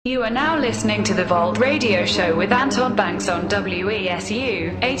You are now listening to the Vault Radio Show with Anton Banks on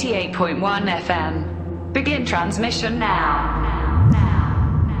WESU 88.1 FM. Begin transmission now.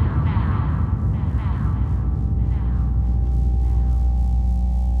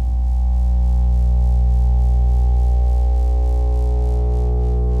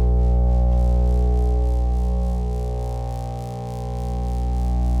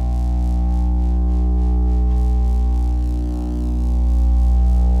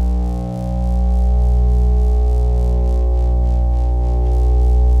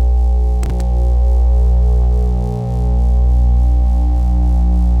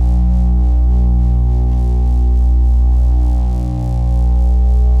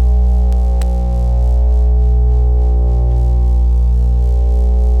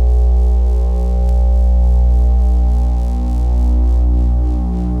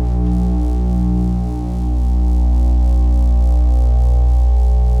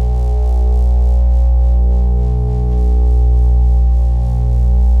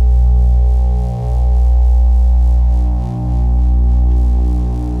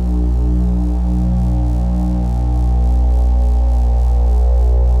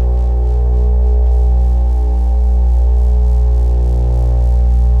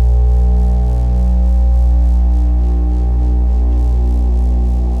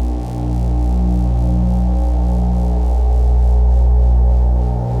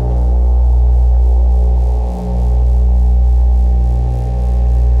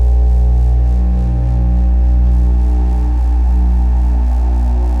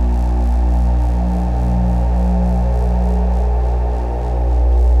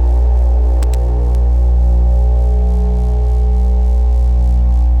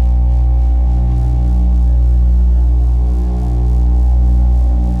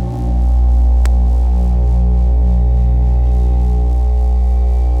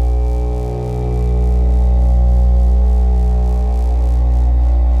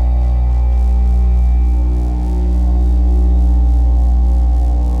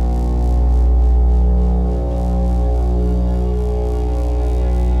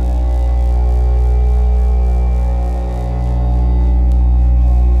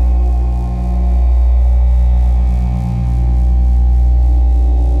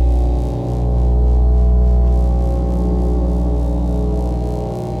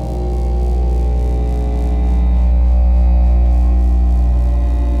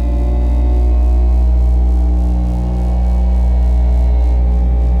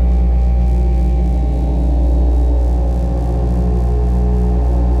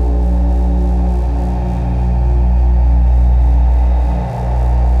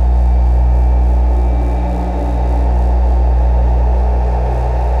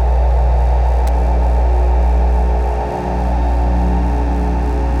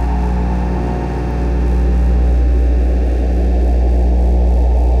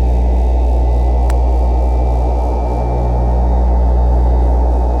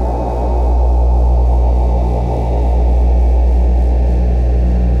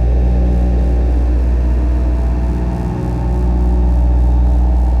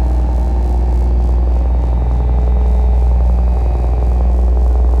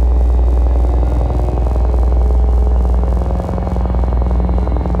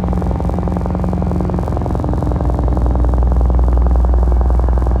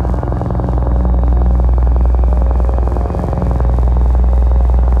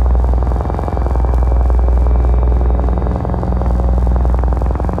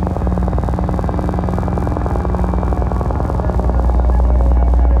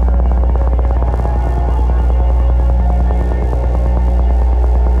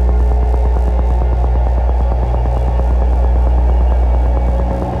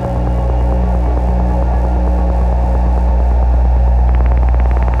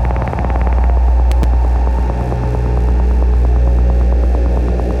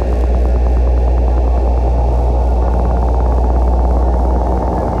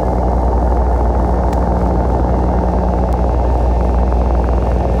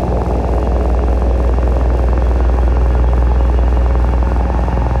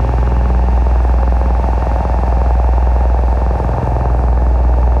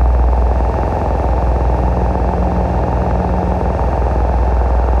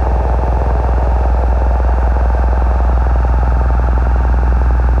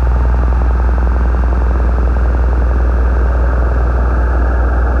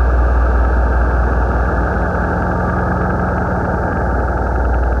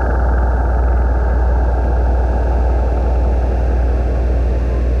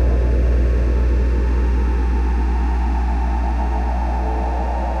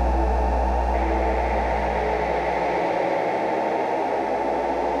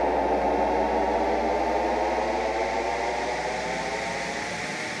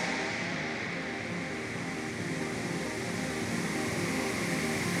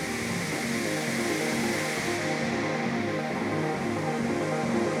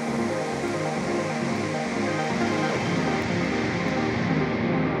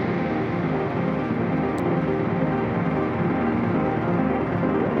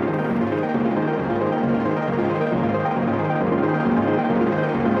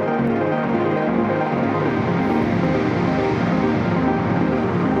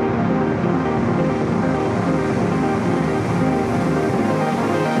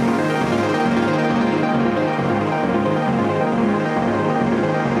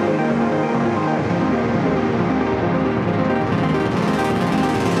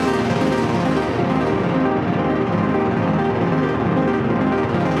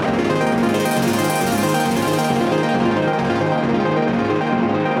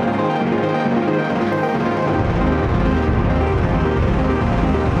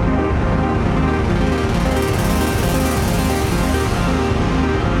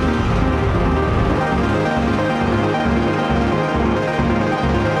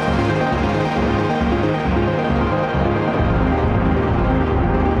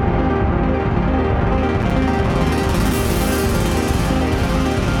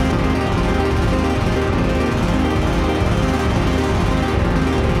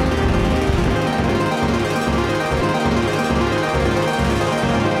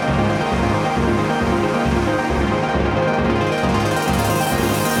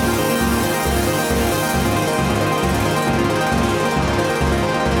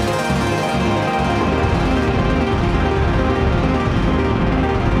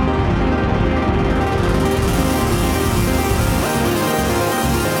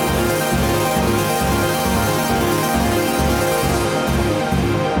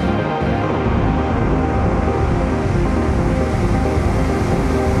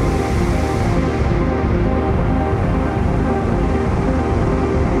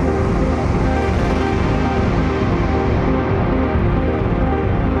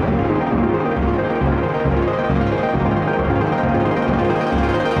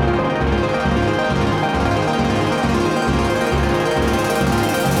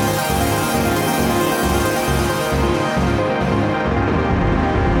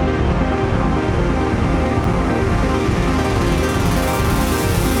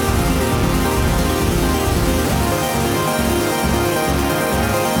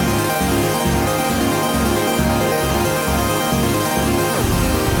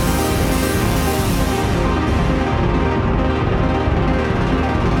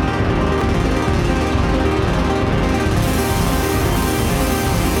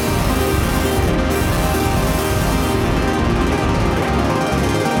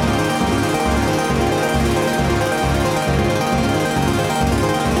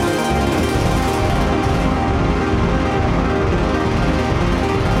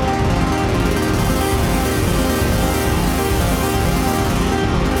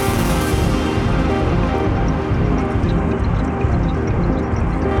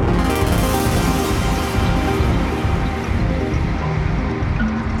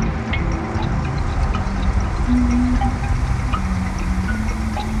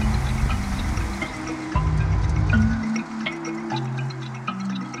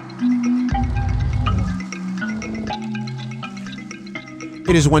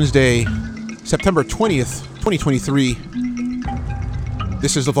 It is Wednesday, September 20th, 2023.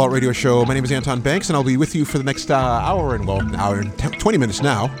 This is the Vault Radio Show. My name is Anton Banks, and I'll be with you for the next an hour and 20 minutes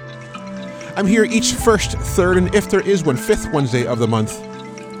now. I'm here each first, third, and if there is one, fifth Wednesday of the month.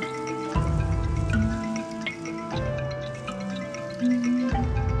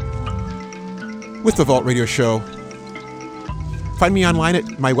 With the Vault Radio Show. Find me online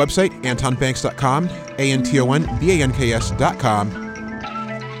at my website, antonbanks.com, ANTONBANKS.com,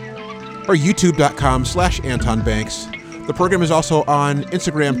 or youtube.com/AntonBanks. The program is also on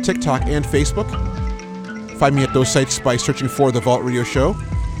Instagram, TikTok, and Facebook. Find me at those sites by searching for The Vault Radio Show.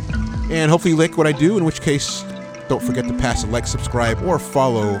 And hopefully you like what I do, in which case, don't forget to pass a like, subscribe, or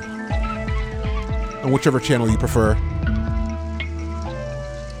follow on whichever channel you prefer.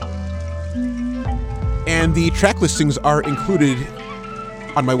 And the track listings are included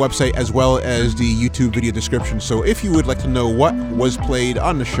on my website as well as the YouTube video description. So if you would like to know what was played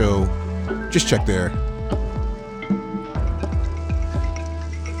on the show, just check there.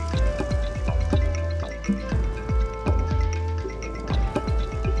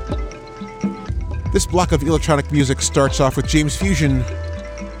 This block of electronic music starts off with James Fusion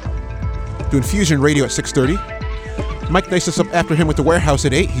doing Fusion Radio at 6:30. Mike Nice is up after him with The Warehouse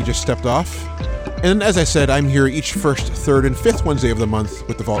at 8. He just stepped off. And as I said, I'm here each first, third, and fifth Wednesday of the month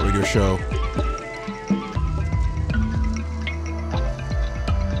with the Vault Radio Show.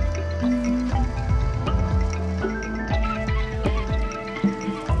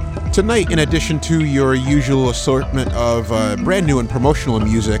 Tonight, in addition to your usual assortment of brand new and promotional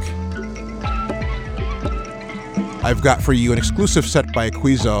music, I've got for you an exclusive set by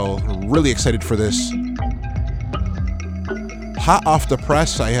Zall. Really excited for this. Hot off the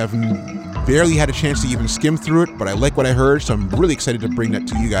press, I have barely had a chance to even skim through it, but I like what I heard, so I'm really excited to bring that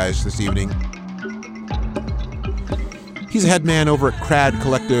to you guys this evening. He's a head man over at Crad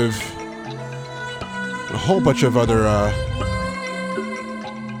Collective, and a whole bunch of other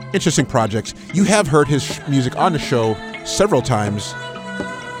interesting projects. You have heard his music on the show several times.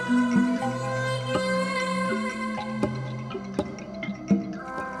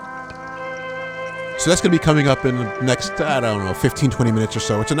 So that's going to be coming up in the next, 15-20 minutes or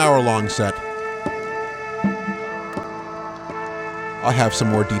so. It's an hour-long set. I'll have some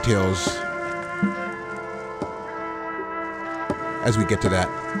more details as we get to that.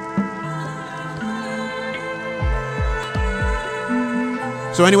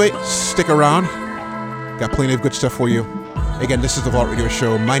 So anyway, stick around. Got plenty of good stuff for you. Again, this is the Vault Radio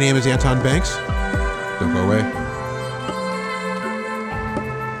Show. My name is Anton Banks. Don't go away.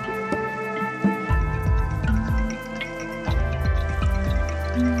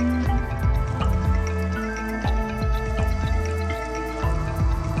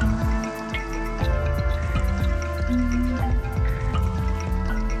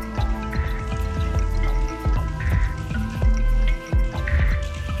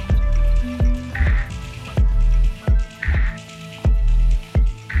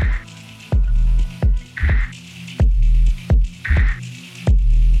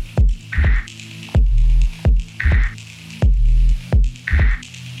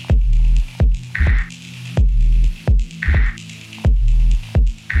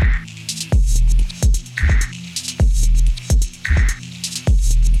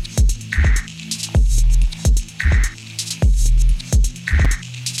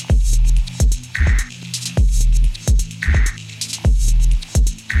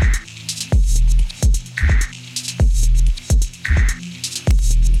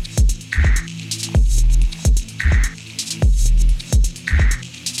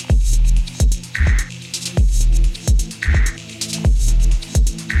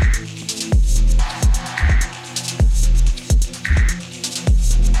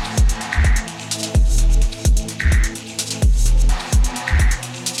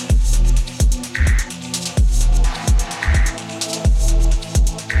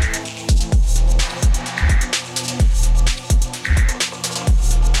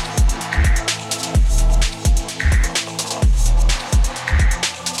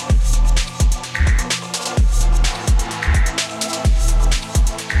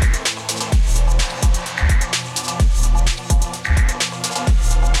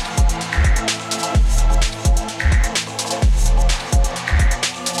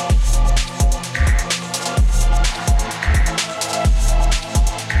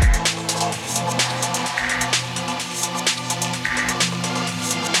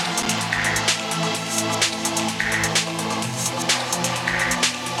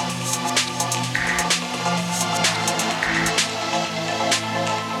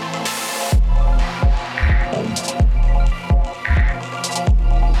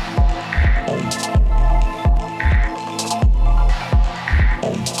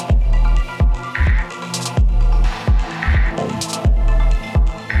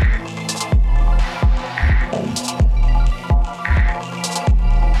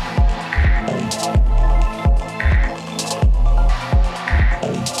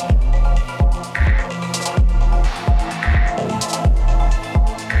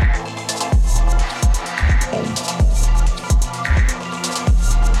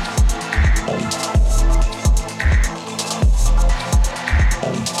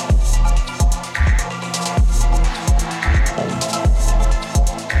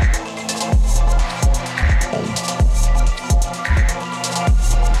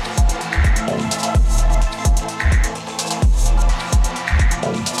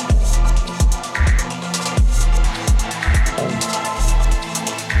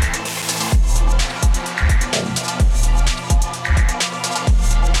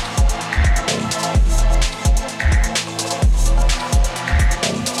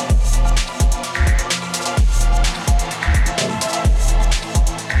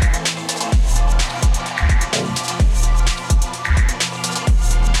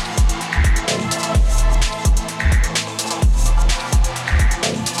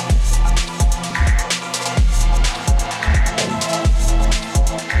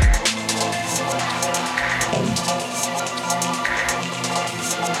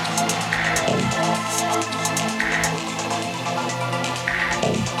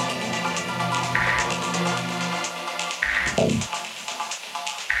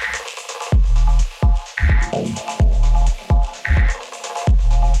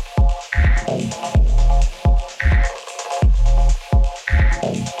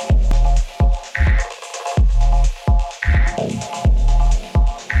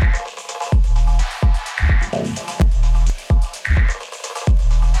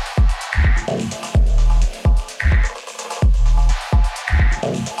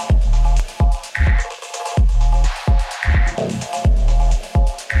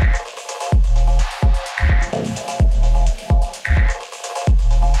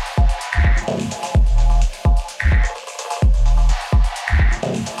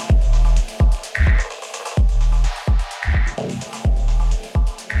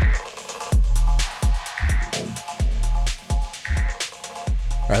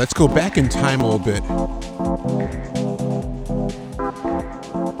 All right, let's go back in time a little bit.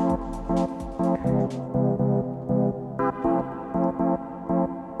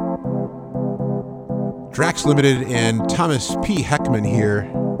 Drax Limited and Thomas P. Heckman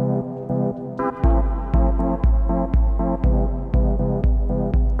here.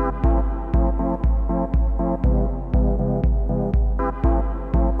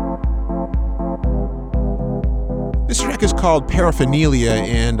 This track is called Paraphernalia,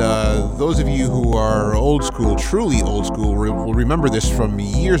 and those of you who are old school, truly old school, will remember this from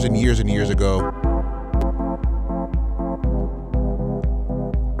years and years and years ago.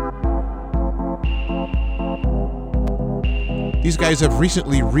 These guys have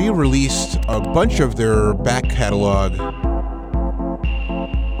recently re-released a bunch of their back catalog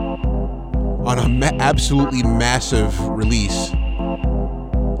on an absolutely massive release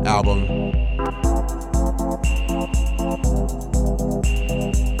album.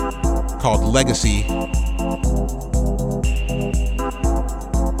 Called Legacy.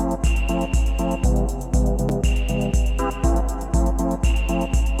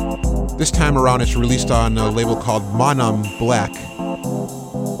 This time around it's released on a label called Monum Black.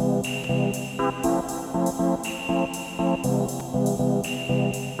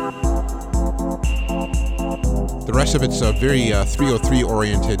 The rest of it's very 303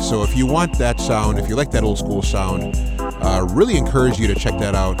 oriented, so if you want that sound, if you like that old school sound, really encourage you to check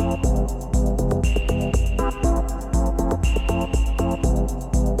that out.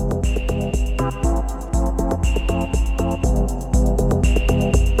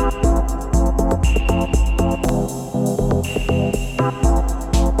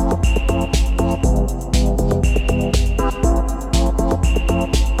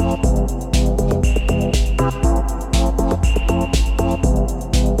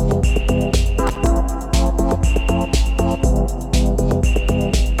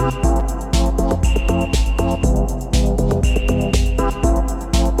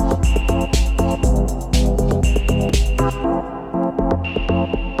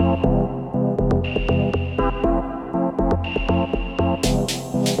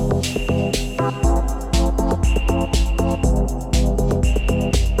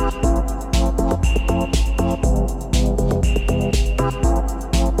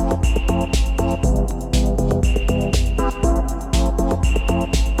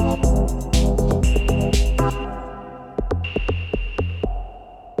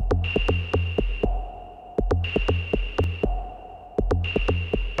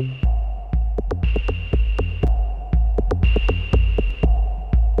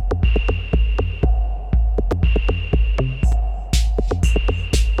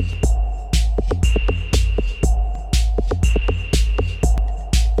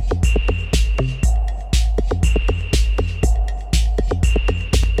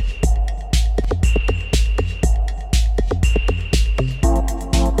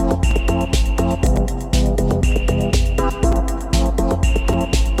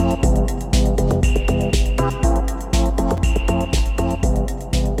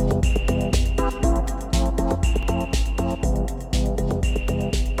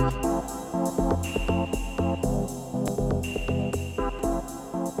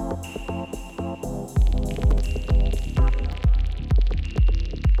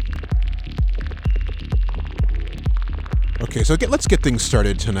 Okay, so let's get things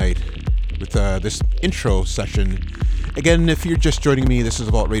started tonight with this intro session. Again, if you're just joining me, this is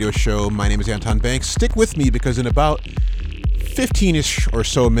the Vault Radio Show. My name is Anton Banks. Stick with me because in about 15-ish or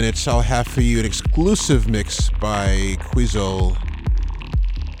so minutes, I'll have for you an exclusive mix by Zall.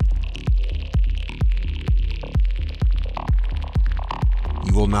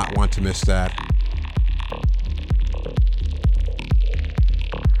 You will not want to miss that.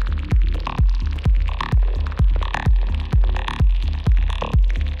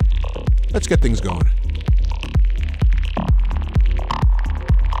 Let's get things going.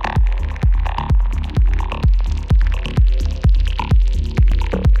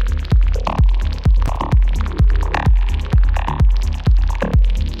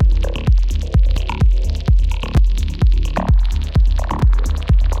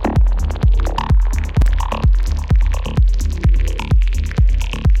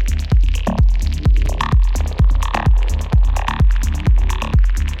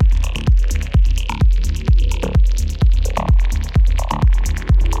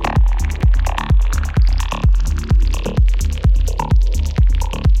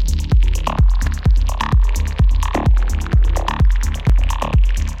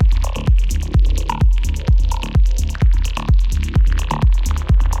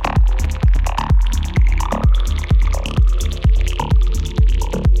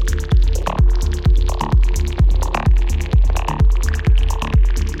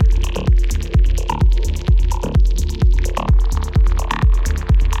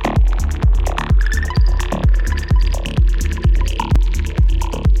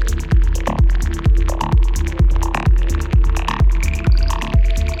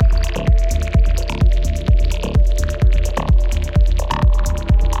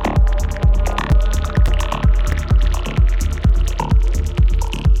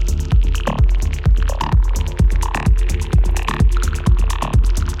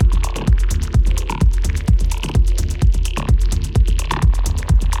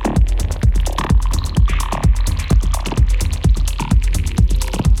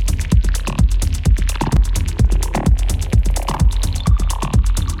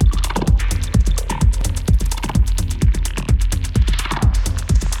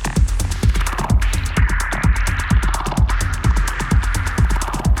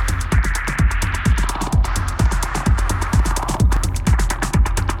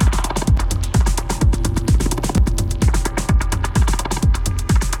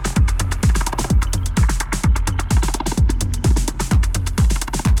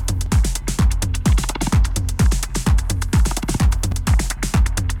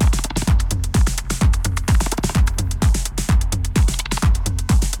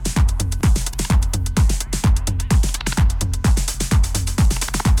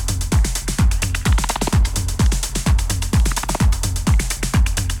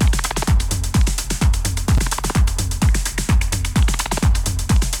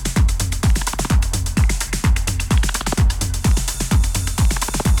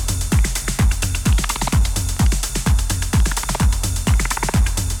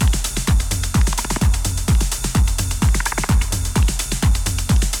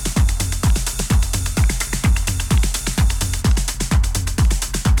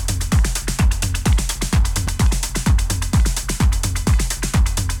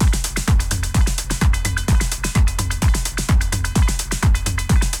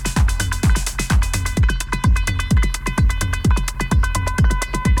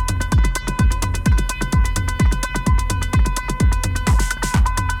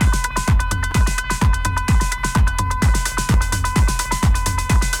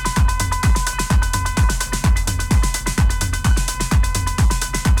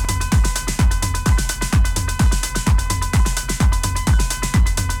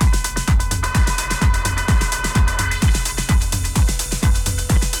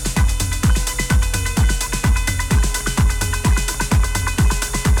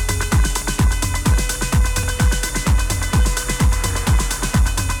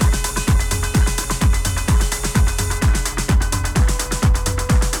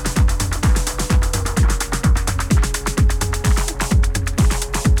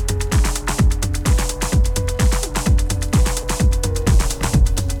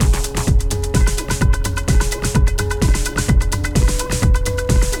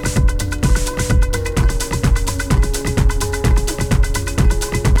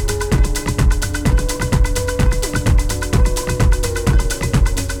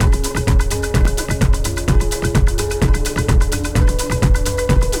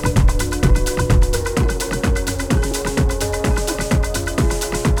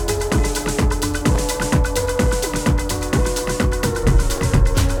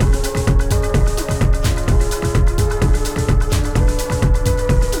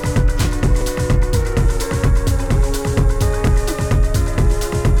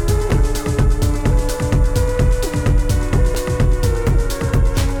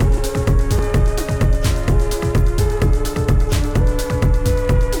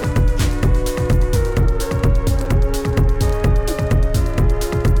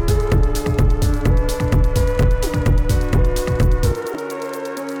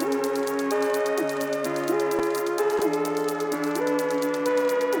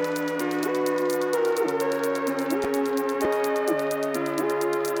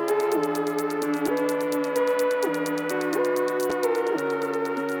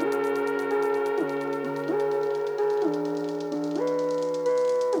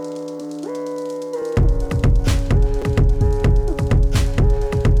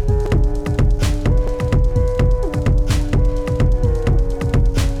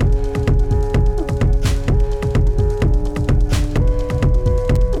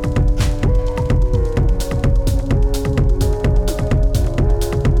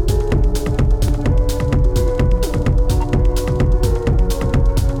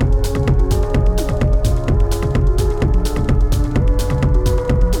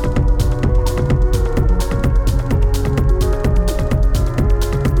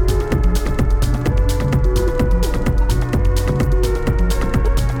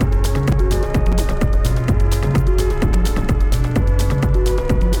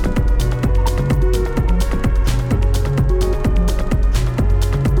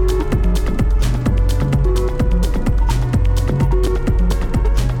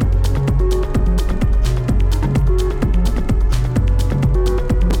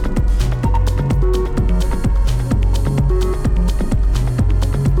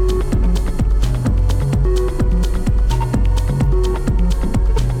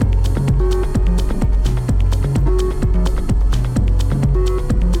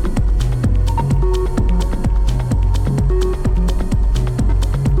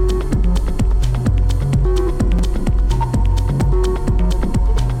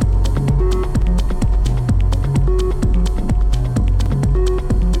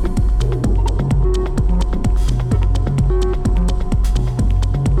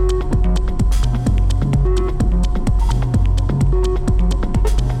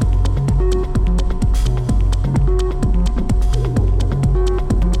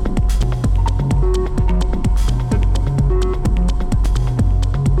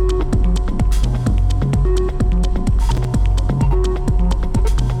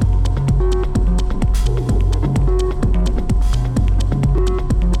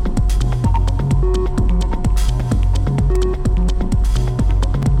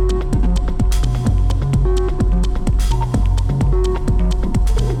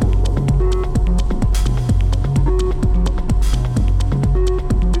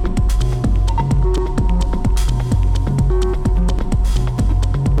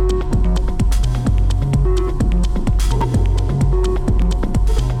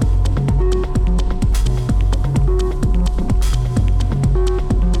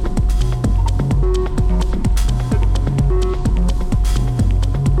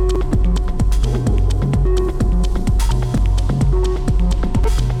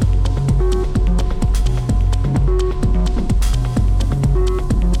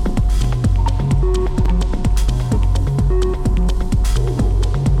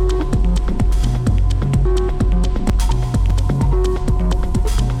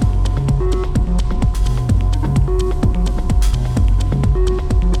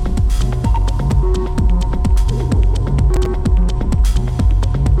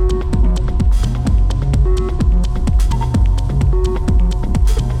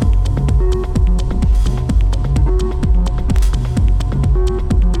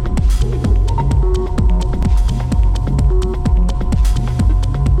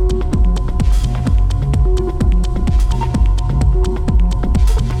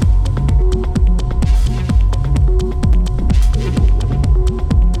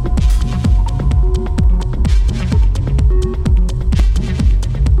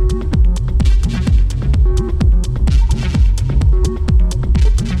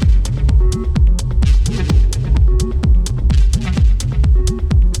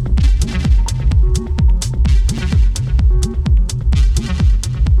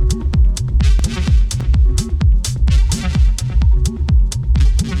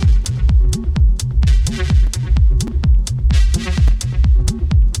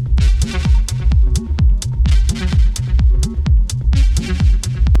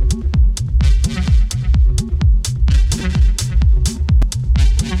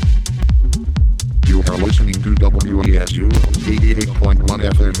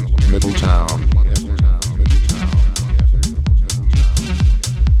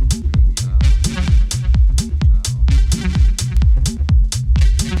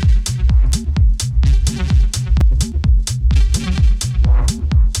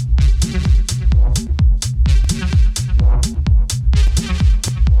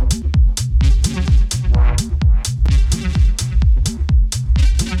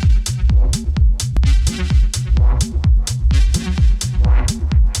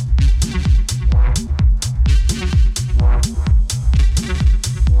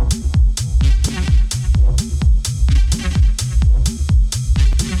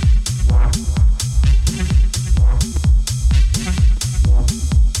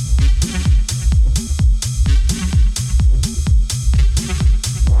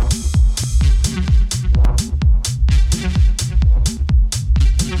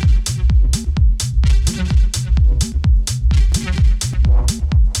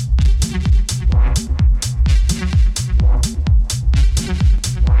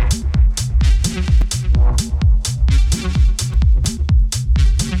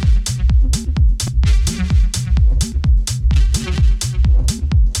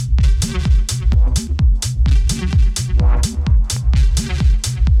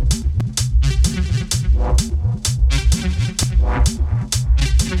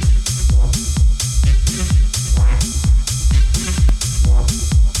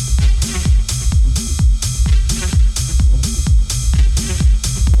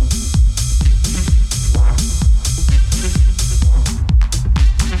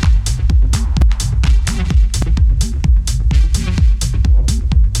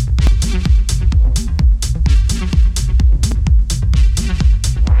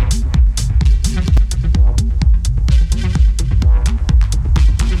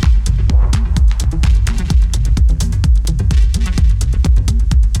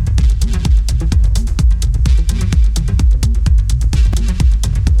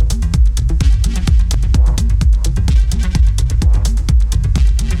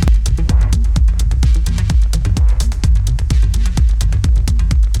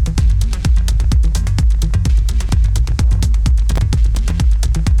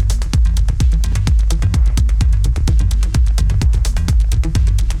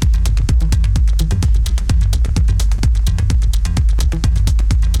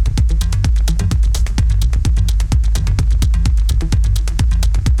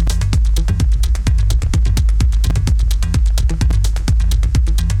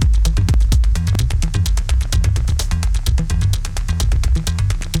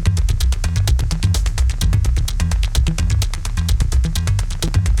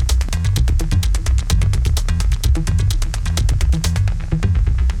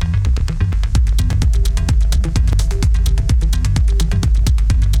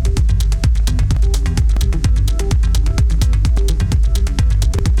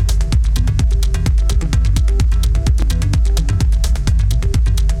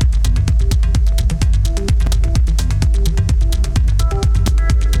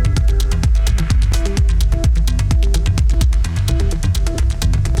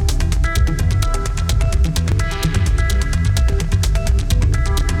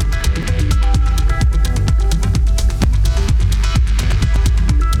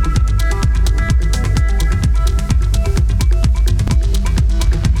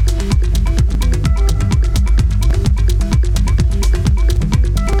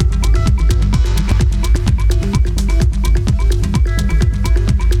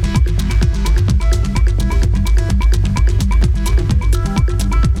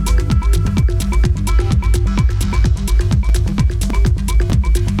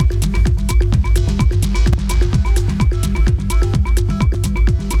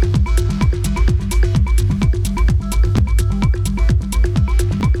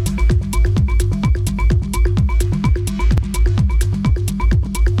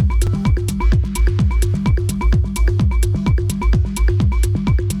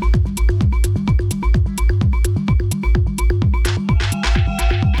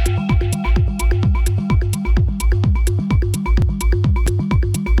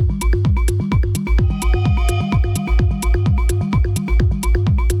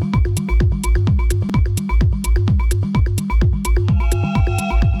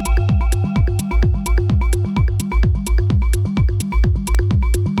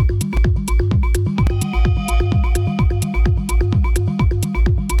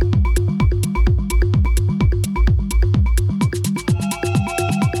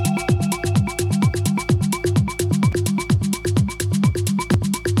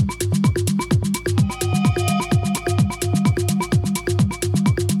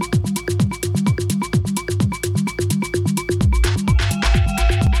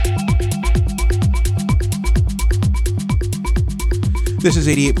 This is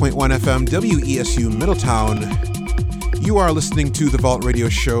 88.1 FM WESU Middletown. You are listening to The Vault Radio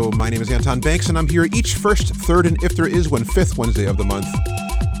Show. My name is Anton Banks, and I'm here each first, third, and if there is one, fifth Wednesday of the month.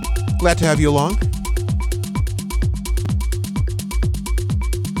 Glad to have you along.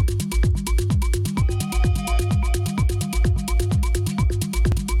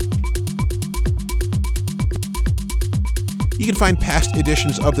 You can find past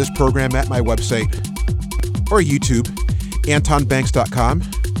editions of this program at my website or YouTube. AntonBanks.com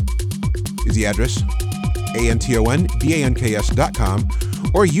is the address. AntonBanks.com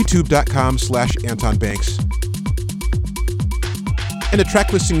or YouTube.com/AntonBanks. And the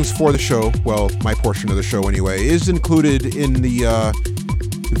track listings for the show, well, my portion of the show anyway, is included in the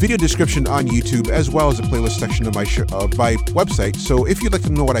video description on YouTube, as well as the playlist section of my website. So if you'd like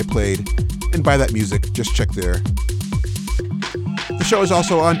to know what I played and buy that music, just check there. The show is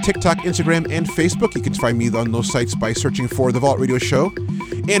also on TikTok, Instagram, and Facebook. You can find me on those sites by searching for The Vault Radio Show.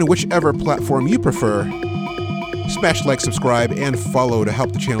 And whichever platform you prefer, smash like, subscribe, and follow to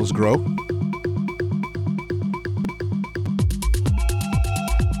help the channels grow.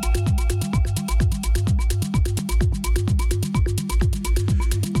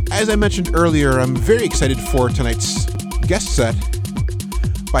 As I mentioned earlier, I'm very excited for tonight's guest set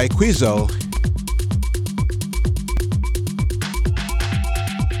by zall.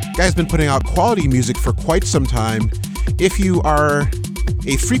 Guy's been putting out quality music for quite some time. If you are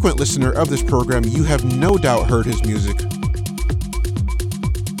a frequent listener of this program, you have no doubt heard his music.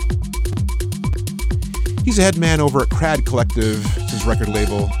 He's a head man over at Crad Collective, it's his record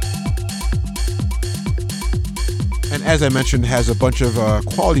label. And as I mentioned, has a bunch of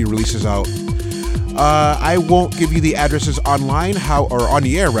quality releases out. I won't give you the addresses online, or on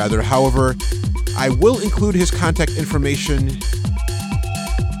the air rather. However, I will include his contact information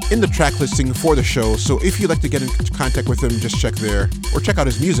in the track listing for the show, so if you'd like to get in contact with him, just check there. Or check out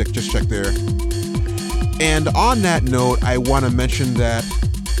his music, just check there. And on that note, I want to mention that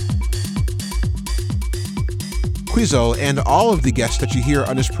zall and all of the guests that you hear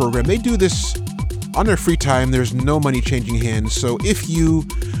on this program, they do this on their free time. There's no money changing hands, so if you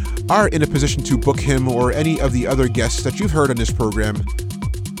are in a position to book him or any of the other guests that you've heard on this program,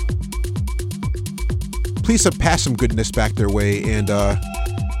 please pass some goodness back their way and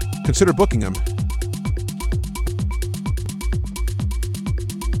consider booking them.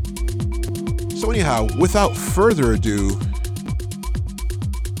 So anyhow, without further ado,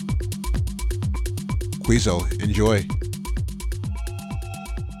 zall, enjoy.